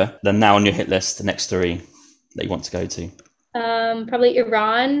to ever. They're now on your hit list, the next 3 that you want to go to. Probably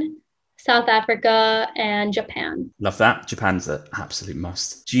Iran, South Africa, and Japan. Love that. Japan's an absolute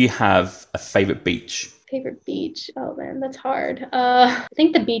must. Do you have a favourite beach? Favorite beach? Oh man, that's hard. I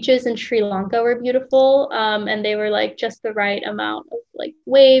think the beaches in Sri Lanka were beautiful, and they were like just the right amount of like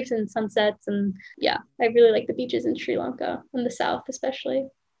waves and sunsets, and yeah, I really like the beaches in Sri Lanka, in the south especially.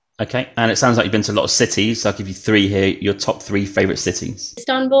 Okay, and it sounds like you've been to a lot of cities, so I'll give you 3 here, your top 3 favourite cities.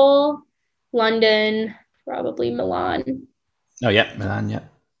 Istanbul, London, probably Milan. Oh yeah, Milan, yeah.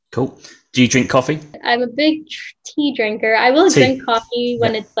 Cool. Do you drink coffee? I'm a big tea drinker. I will drink coffee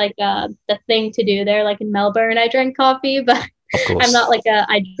when it's like the thing to do there. Like in Melbourne, I drink coffee, but of course. I'm not like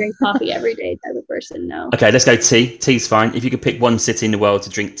I drink coffee every day type of person, no. Okay, let's go tea. Tea's fine. If you could pick one city in the world to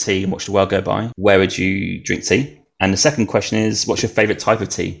drink tea and watch the world go by, where would you drink tea? And the second question is, what's your favourite type of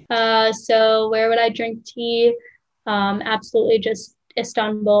tea? So where would I drink tea? Absolutely just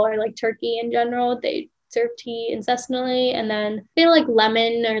Istanbul or like Turkey in general. They serve tea incessantly, and then I feel like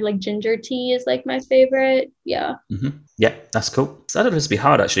lemon or like ginger tea is like my favorite. Yeah. Mm-hmm. Yeah, that's cool. So that'll just be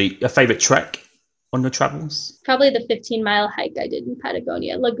hard actually. Your favorite trek on your travels? Probably the 15-mile hike I did in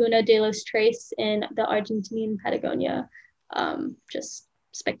Patagonia, Laguna de los Tres in the Argentinian Patagonia. Just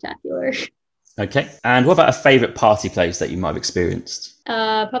spectacular. Okay. And what about a favorite party place that you might have experienced?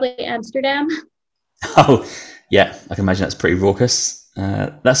 Probably Amsterdam. Oh, yeah. I can imagine that's pretty raucous.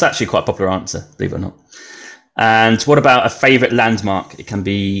 That's actually quite a popular answer, believe it or not. And what about a favourite landmark? It can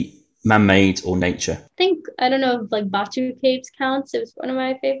be man-made or nature. I don't know if like Batu Caves counts. It was one of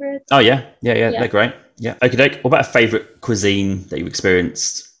my favorites. Oh, yeah. They're great. Yeah. Okay, doke. What about a favourite cuisine that you've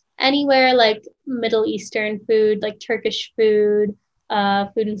experienced? Anywhere like Middle Eastern food, like Turkish food.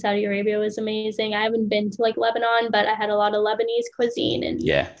 Food in Saudi Arabia was amazing. I haven't been to like Lebanon, but I had a lot of Lebanese cuisine in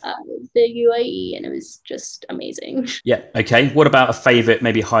the UAE, and it was just amazing. Yeah. Okay. What about a favorite,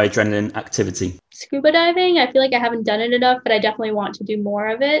 maybe high adrenaline activity? Scuba diving. I feel like I haven't done it enough, but I definitely want to do more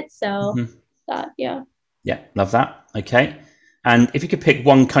of it. So yeah. Yeah. Love that. Okay. And if you could pick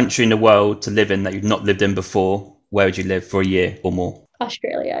one country in the world to live in that you've not lived in before, where would you live for a year or more?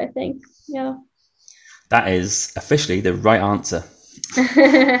 Australia, I think. Yeah. That is officially the right answer.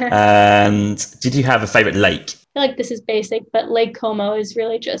 And did you have a favorite lake? I feel like this is basic, but Lake Como is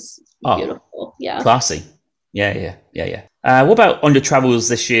really just beautiful. Yeah. Classy. Yeah. What about on your travels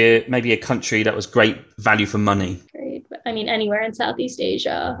this year? Maybe a country that was great value for money? Great. I mean, anywhere in Southeast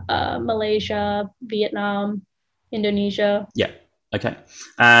Asia, Malaysia, Vietnam, Indonesia. Yeah. Okay.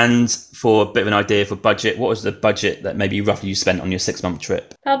 And for a bit of an idea for budget, what was the budget that maybe roughly you spent on your 6-month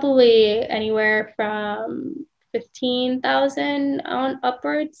trip? Probably anywhere from 15,000 on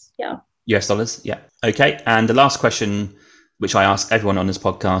upwards. Yeah. US dollars. Yeah. Okay. And the last question, which I ask everyone on this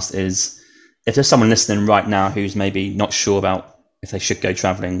podcast, is if there's someone listening right now who's maybe not sure about if they should go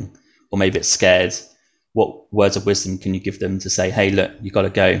traveling or maybe it's scared, what words of wisdom can you give them to say, hey, look, you got to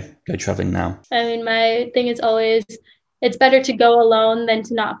go traveling now? I mean, my thing is always, it's better to go alone than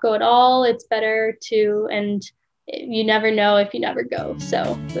to not go at all. It's better to, and you never know if you never go.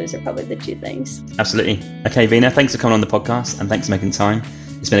 So those are probably the 2 things. Absolutely. Okay, Veena, thanks for coming on the podcast and thanks for making time.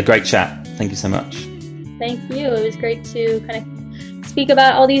 It's been a great chat. Thank you so much. Thank you. It was great to kind of speak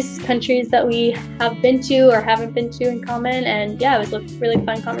about all these countries that we have been to or haven't been to in common. And yeah, it was a really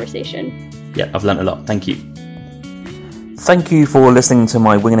fun conversation. Yeah, I've learned a lot. Thank you. Thank you for listening to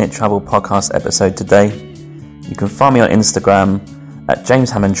my Winging It Travel podcast episode today. You can find me on Instagram at James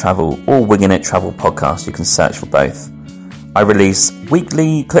Hammond Travel or Winging It Travel Podcast. You can search for both. I release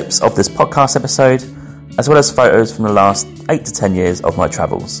weekly clips of this podcast episode, as well as photos from the last 8 to 10 years of my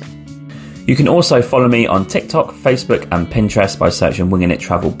travels. You can also follow me on TikTok, Facebook and Pinterest by searching Winging It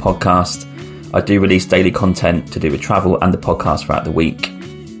Travel Podcast. I do release daily content to do with travel and the podcast throughout the week.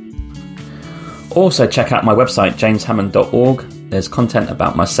 Also check out my website, jameshammond.org. There's content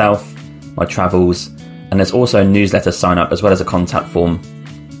about myself, my travels, and there's also a newsletter sign up as well as a contact form.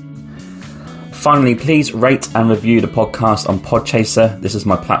 Finally, please rate and review the podcast on Podchaser. This is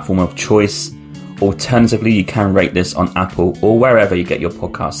my platform of choice. Alternatively, you can rate this on Apple or wherever you get your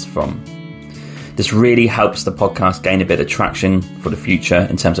podcasts from. This really helps the podcast gain a bit of traction for the future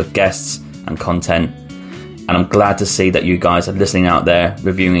in terms of guests and content. and I'm glad to see that you guys are listening out there,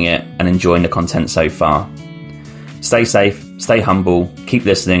 reviewing it and enjoying the content so far. Stay safe, stay humble, keep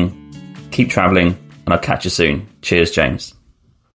listening, keep travelling, and I'll catch you soon. Cheers, James.